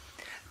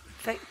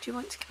 Vic, do you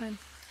want to come in?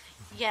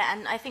 Yeah,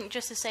 and I think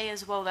just to say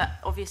as well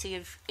that obviously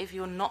if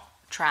you're not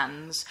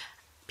trans,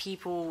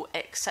 people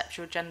accept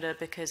your gender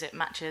because it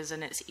matches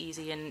and it's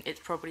easy, and it's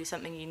probably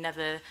something you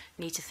never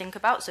need to think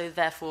about. So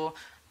therefore,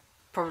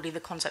 probably the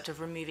concept of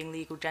removing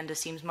legal gender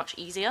seems much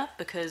easier,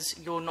 because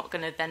you're not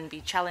going to then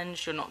be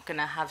challenged, you're not going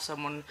to have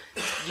someone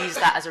use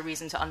that as a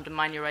reason to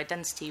undermine your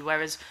identity.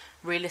 Whereas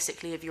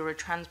realistically, if you're a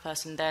trans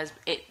person,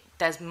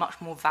 there's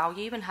much more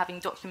value in having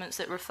documents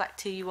that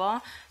reflect who you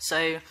are.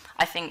 So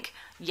I think,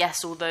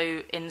 yes,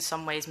 although in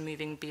some ways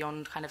moving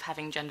beyond kind of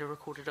having gender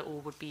recorded at all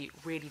would be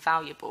really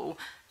valuable,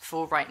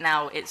 for right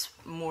now it's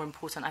more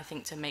important, I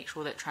think, to make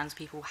sure that trans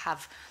people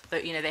have,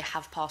 that, you know, they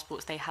have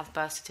passports, they have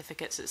birth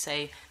certificates that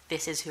say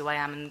this is who I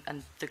am,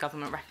 and the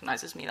government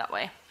recognises me that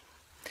way.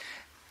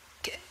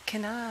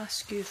 Can I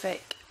ask you,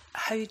 Vic,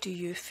 how do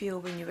you feel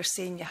when you were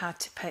saying you had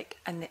to pick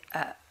a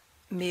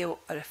male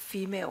or a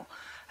female?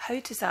 How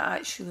does that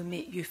actually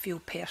make you feel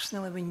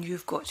personally when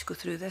you've got to go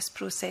through this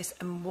process,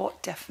 and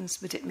what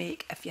difference would it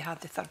make if you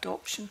had the third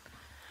option?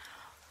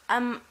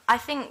 I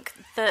think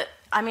that,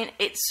 I mean,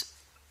 it's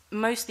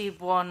mostly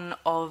one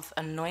of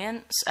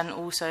annoyance, and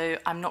also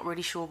I'm not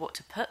really sure what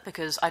to put,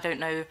 because I don't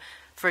know,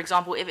 for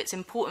example, if it's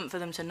important for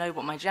them to know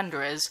what my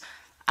gender is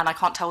and I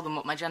can't tell them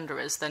what my gender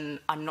is, then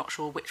I'm not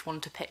sure which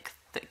one to pick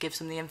that gives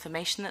them the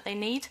information that they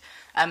need.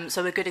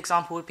 So a good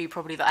example would be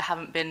probably that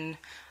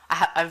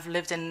I've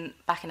lived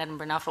back in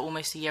Edinburgh now for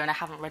almost a year, and I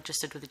haven't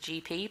registered with a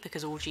GP,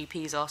 because all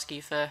GPs ask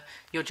you for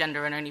your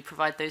gender and only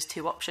provide those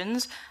two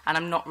options, and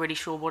I'm not really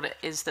sure what it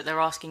is that they're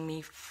asking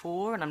me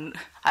for, and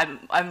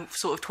I'm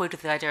sort of toyed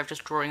with the idea of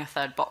just drawing a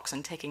third box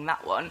and ticking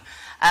that one.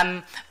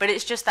 But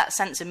it's just that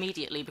sense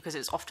immediately, because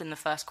it's often the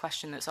first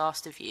question that's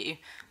asked of you,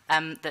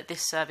 that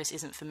this service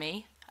isn't for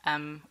me,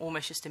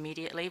 almost just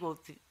immediately. Well,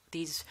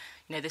 this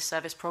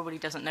service probably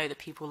doesn't know that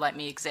people like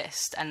me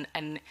exist,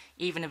 and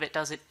even if it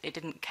does, it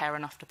didn't care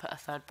enough to put a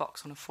third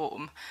box on a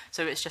form.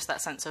 So it's just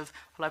that sense of,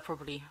 well, I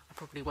probably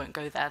won't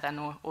go there then,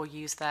 or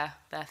use their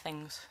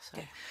things. So.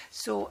 Yeah.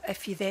 So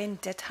if you then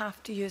did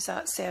have to use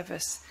that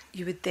service,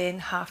 you would then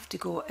have to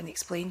go and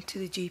explain to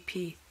the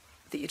GP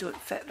that you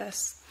don't fit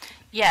this?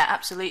 Yeah,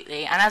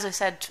 absolutely. And as I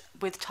said,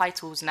 with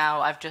titles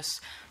now, I've just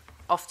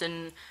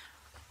often...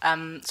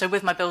 so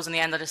with my bills in the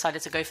end, I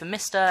decided to go for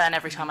Mr. And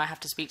every time I have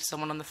to speak to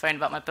someone on the phone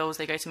about my bills,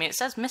 they go to me, it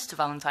says Mr.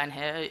 Valentine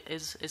here.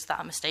 Is that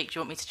a mistake? Do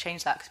you want me to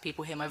change that? Because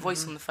people hear my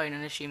voice on the phone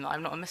and assume that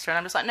I'm not a Mr. And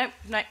I'm just like, no,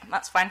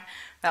 that's fine.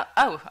 Like,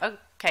 oh,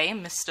 okay,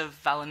 Mr.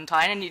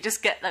 Valentine. And you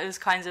just get those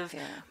kinds of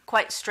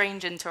quite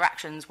strange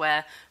interactions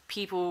where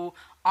people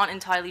aren't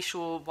entirely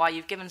sure why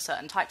you've given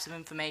certain types of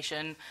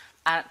information,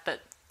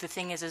 but the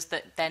thing is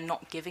that they're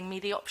not giving me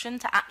the option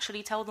to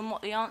actually tell them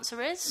what the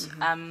answer is.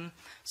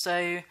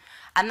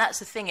 And that's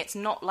the thing, it's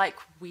not like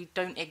we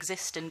don't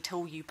exist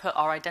until you put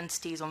our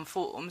identities on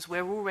forms.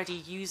 We're already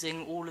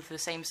using all of the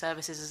same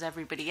services as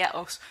everybody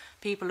else.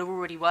 People are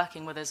already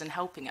working with us and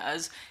helping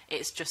us.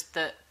 It's just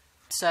that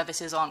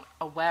services aren't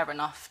aware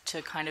enough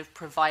to kind of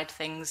provide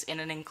things in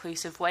an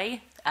inclusive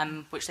way,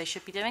 which they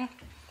should be doing.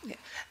 Yeah.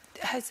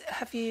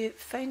 Have you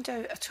found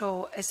out at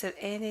all, is there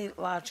any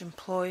large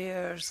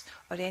employers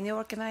or any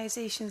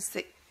organisations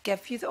that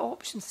give you the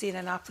option, say in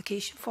an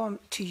application form,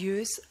 to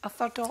use a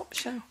third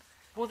option?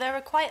 Well,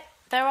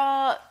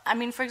 I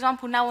mean, for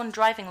example, now on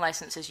driving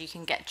licenses, you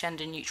can get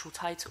gender-neutral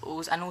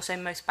titles, and also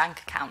most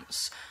bank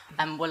accounts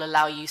will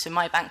allow you. So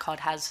my bank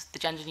card has the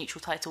gender-neutral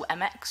title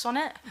MX on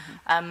it.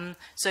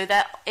 So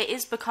that it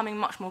is becoming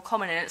much more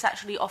common, and it's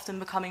actually often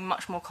becoming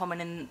much more common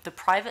in the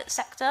private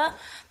sector.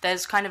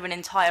 There's kind of an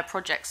entire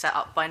project set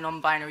up by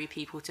non-binary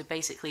people to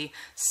basically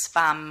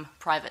spam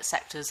private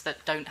sectors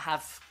that don't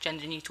have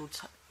gender-neutral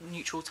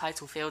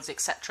title fields,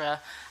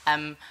 etc.,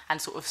 and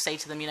sort of say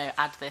to them,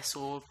 add this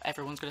or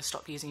everyone's going to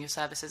stop using your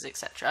services,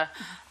 etc.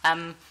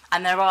 And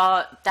there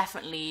are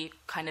definitely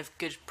kind of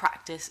good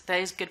practice. There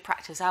is good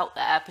practice out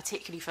there,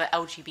 particularly for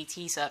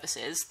LGBT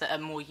services that are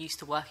more used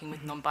to working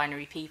with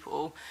non-binary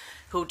people,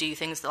 who'll do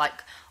things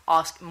like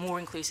ask more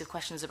inclusive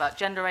questions about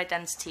gender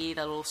identity.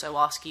 They'll also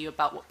ask you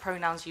about what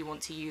pronouns you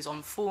want to use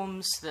on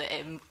forms, so that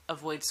it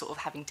avoids sort of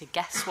having to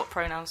guess what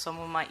pronouns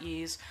someone might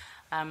use.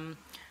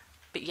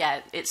 But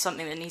yeah, it's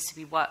something that needs to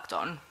be worked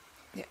on.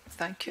 Yeah,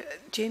 thank you.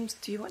 James,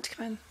 do you want to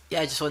come in? Yeah,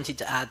 I just wanted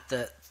to add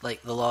that,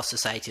 like, the Law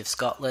Society of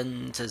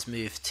Scotland has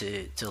moved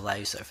to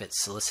allow sort of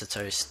its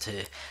solicitors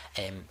to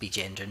be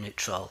gender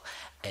neutral.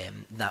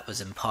 That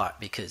was in part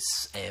because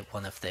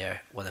one of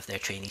their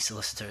trainee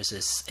solicitors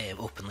is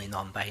openly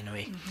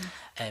non-binary.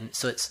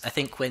 So I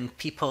think when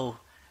people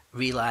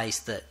realise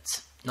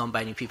that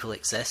non-binary people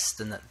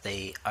exist and that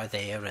they are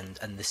there,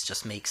 and this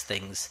just makes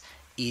things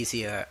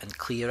easier and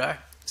clearer,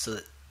 so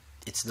that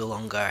it's no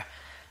longer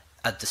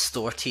a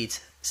distorted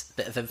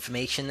bit of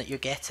information that you're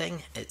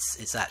getting.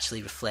 It's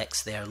actually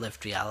reflects their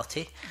lived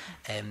reality.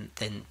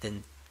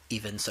 Then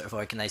even sort of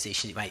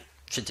organisations you might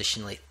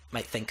traditionally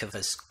think of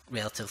as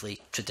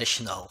relatively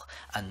traditional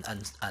and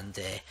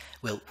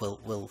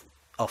will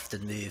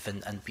often move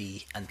and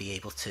be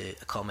able to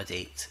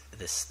accommodate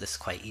this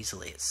quite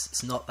easily.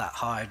 It's not that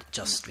hard, it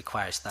just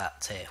requires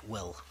that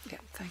will. Yeah,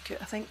 thank you.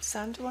 I think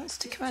Sandra wants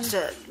to come in.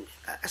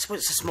 I suppose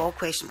it's a small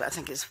question, but I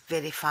think it's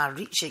very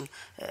far-reaching,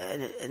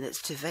 and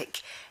it's to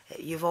Vic.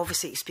 You've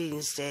obviously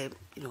experienced,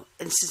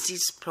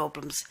 instances,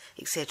 problems,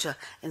 etc.,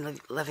 in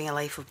living a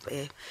life of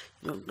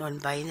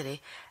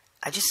non-binary.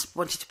 I just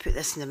wanted to put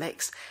this in the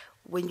mix.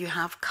 When you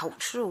have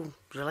cultural,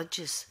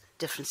 religious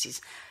differences,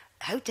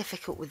 how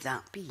difficult would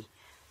that be,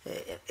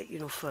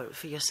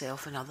 for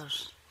yourself and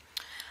others?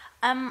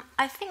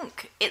 I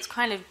think it's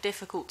kind of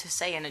difficult to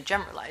say in a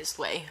generalised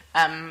way,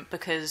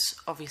 because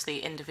obviously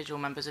individual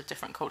members of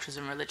different cultures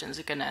and religions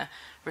are going to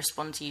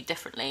respond to you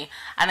differently.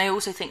 And I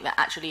also think that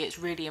actually it's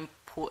really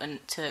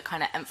important to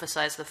kind of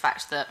emphasise the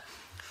fact that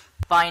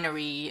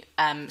binary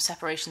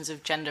separations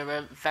of gender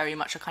are very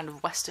much a kind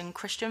of Western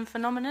Christian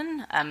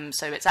phenomenon.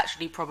 So it's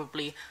actually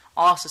probably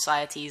our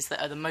societies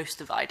that are the most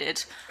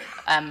divided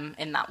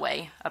in that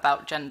way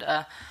about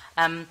gender.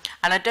 And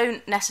I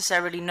don't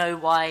necessarily know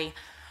why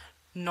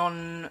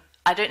non-binary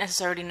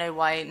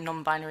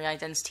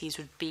identities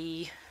would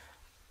be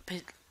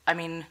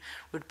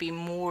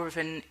more of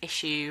an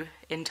issue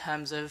in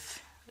terms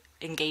of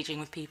engaging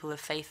with people of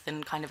faith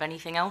than kind of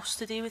anything else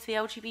to do with the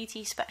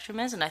LGBT spectrum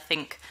is. And I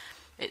think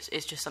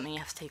it's just something you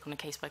have to take on a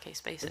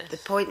case-by-case basis.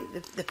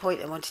 The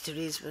point I wanted to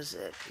raise was,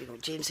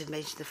 James had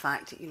mentioned the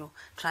fact that,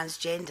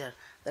 transgender,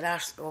 there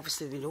are,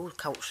 obviously, we know,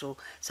 cultural,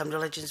 some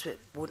religions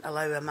won't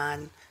allow a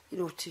man,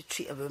 to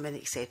treat a woman,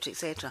 etc.,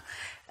 etc.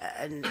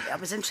 And I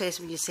was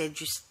interested when you said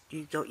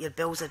you got your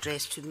bills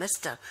addressed to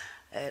Mr.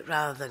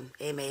 Rather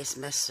than MS,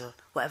 Miss, or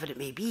whatever it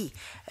may be.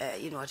 I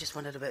just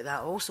wondered about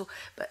that also.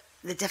 But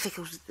the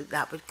difficulty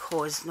that would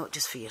cause, not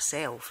just for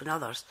yourself and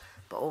others,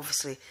 but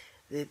obviously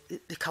the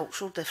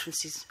cultural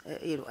differences,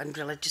 and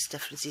religious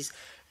differences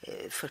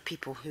for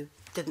people who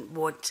didn't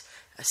want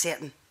a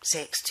certain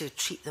sex to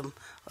treat them,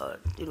 or,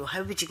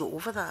 how would you go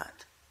over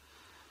that?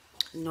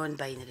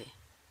 Non-binary.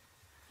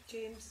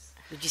 James?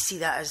 Would you see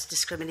that as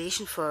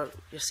discrimination for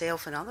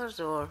yourself and others,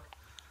 or?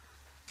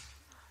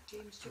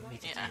 James, do you want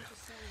to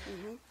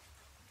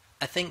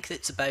I think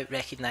it's about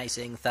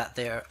recognising that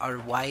there are a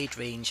wide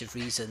range of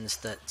reasons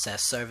that a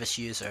service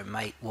user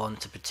might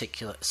want a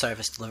particular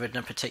service delivered in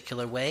a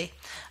particular way,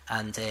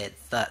 and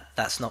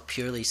that's not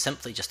purely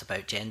simply just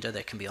about gender.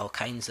 There can be all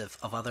kinds of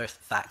other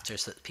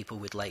factors that people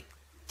would like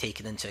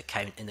taken into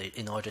account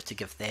in order to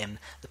give them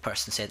the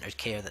person-centred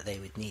care that they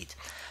would need.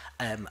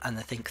 And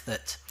I think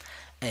that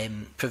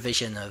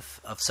provision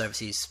of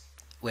services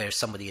where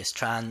somebody is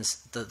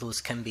trans,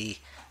 those can be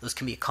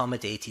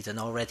accommodated and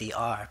already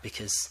are,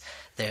 because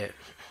the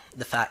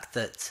fact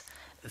that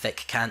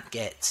Vic can't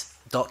get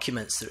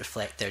documents that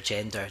reflect their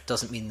gender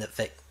doesn't mean that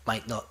Vic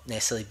might not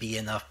necessarily be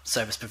in a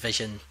service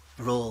provision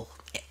role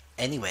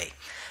anyway.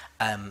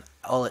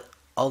 All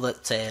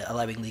that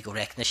allowing legal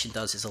recognition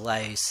does is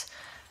allows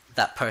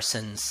that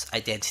person's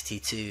identity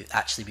to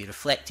actually be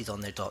reflected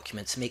on their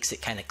documents, makes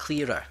it kind of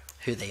clearer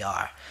who they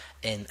are,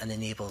 and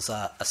enables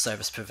a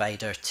service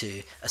provider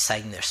to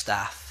assign their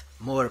staff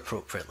more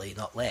appropriately,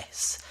 not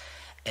less.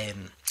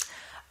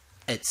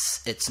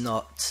 It's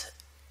not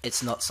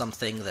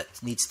something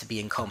that needs to be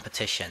in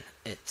competition.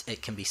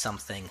 It can be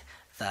something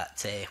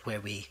that where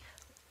we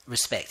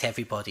respect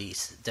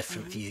everybody's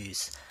different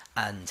views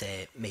and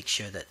make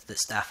sure that the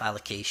staff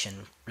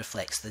allocation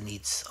reflects the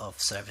needs of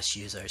service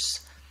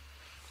users.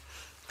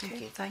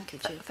 Okay, thank you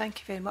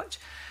very much.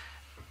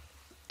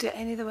 Do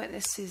any of the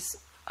witnesses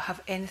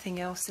have anything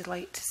else they'd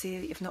like to say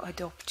that you've not had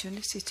the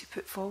opportunity to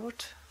put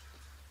forward?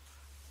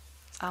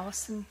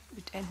 Alison,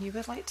 anything you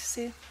would like to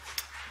say?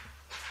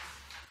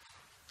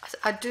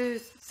 I do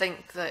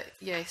think that,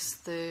 yes,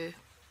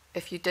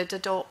 if you did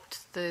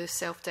adopt the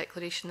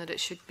self-declaration, that it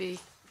should be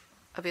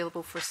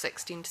available for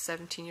 16 to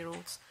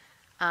 17-year-olds,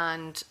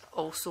 and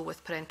also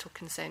with parental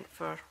consent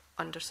for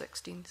under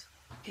 16s.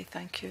 Okay,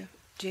 thank you.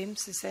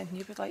 James, is there anything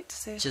you would like to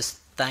say? Just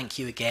thank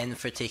you again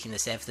for taking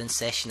this evidence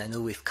session. I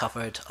know we've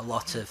covered a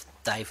lot of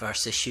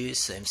diverse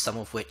issues, some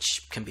of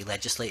which can be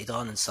legislated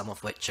on and some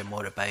of which are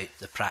more about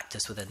the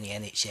practice within the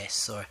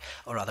NHS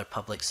or other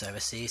public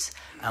services.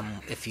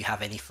 If you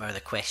have any further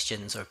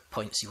questions or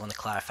points you want to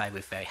clarify,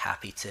 we're very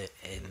happy to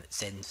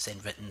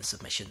send written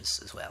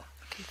submissions as well.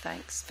 Okay,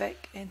 thanks.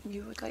 Vic, anything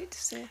you would like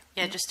to say?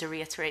 Yeah, just to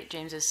reiterate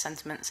James's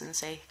sentiments and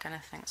say kind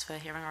of thanks for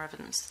hearing our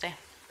evidence today.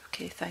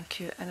 Okay, thank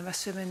you. And I'm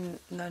assuming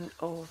none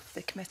of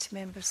the committee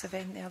members have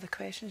any other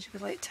questions you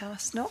would like to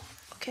ask? No?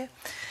 Okay.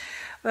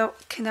 Well,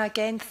 can I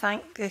again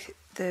thank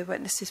the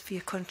witnesses for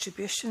your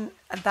contribution?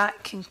 And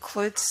that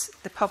concludes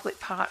the public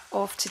part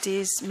of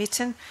today's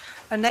meeting.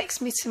 Our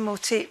next meeting will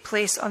take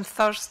place on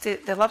Thursday,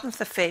 the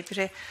 11th of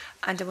February,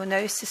 and I will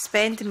now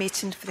suspend the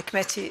meeting for the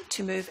committee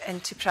to move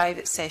into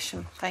private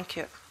session. Thank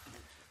you.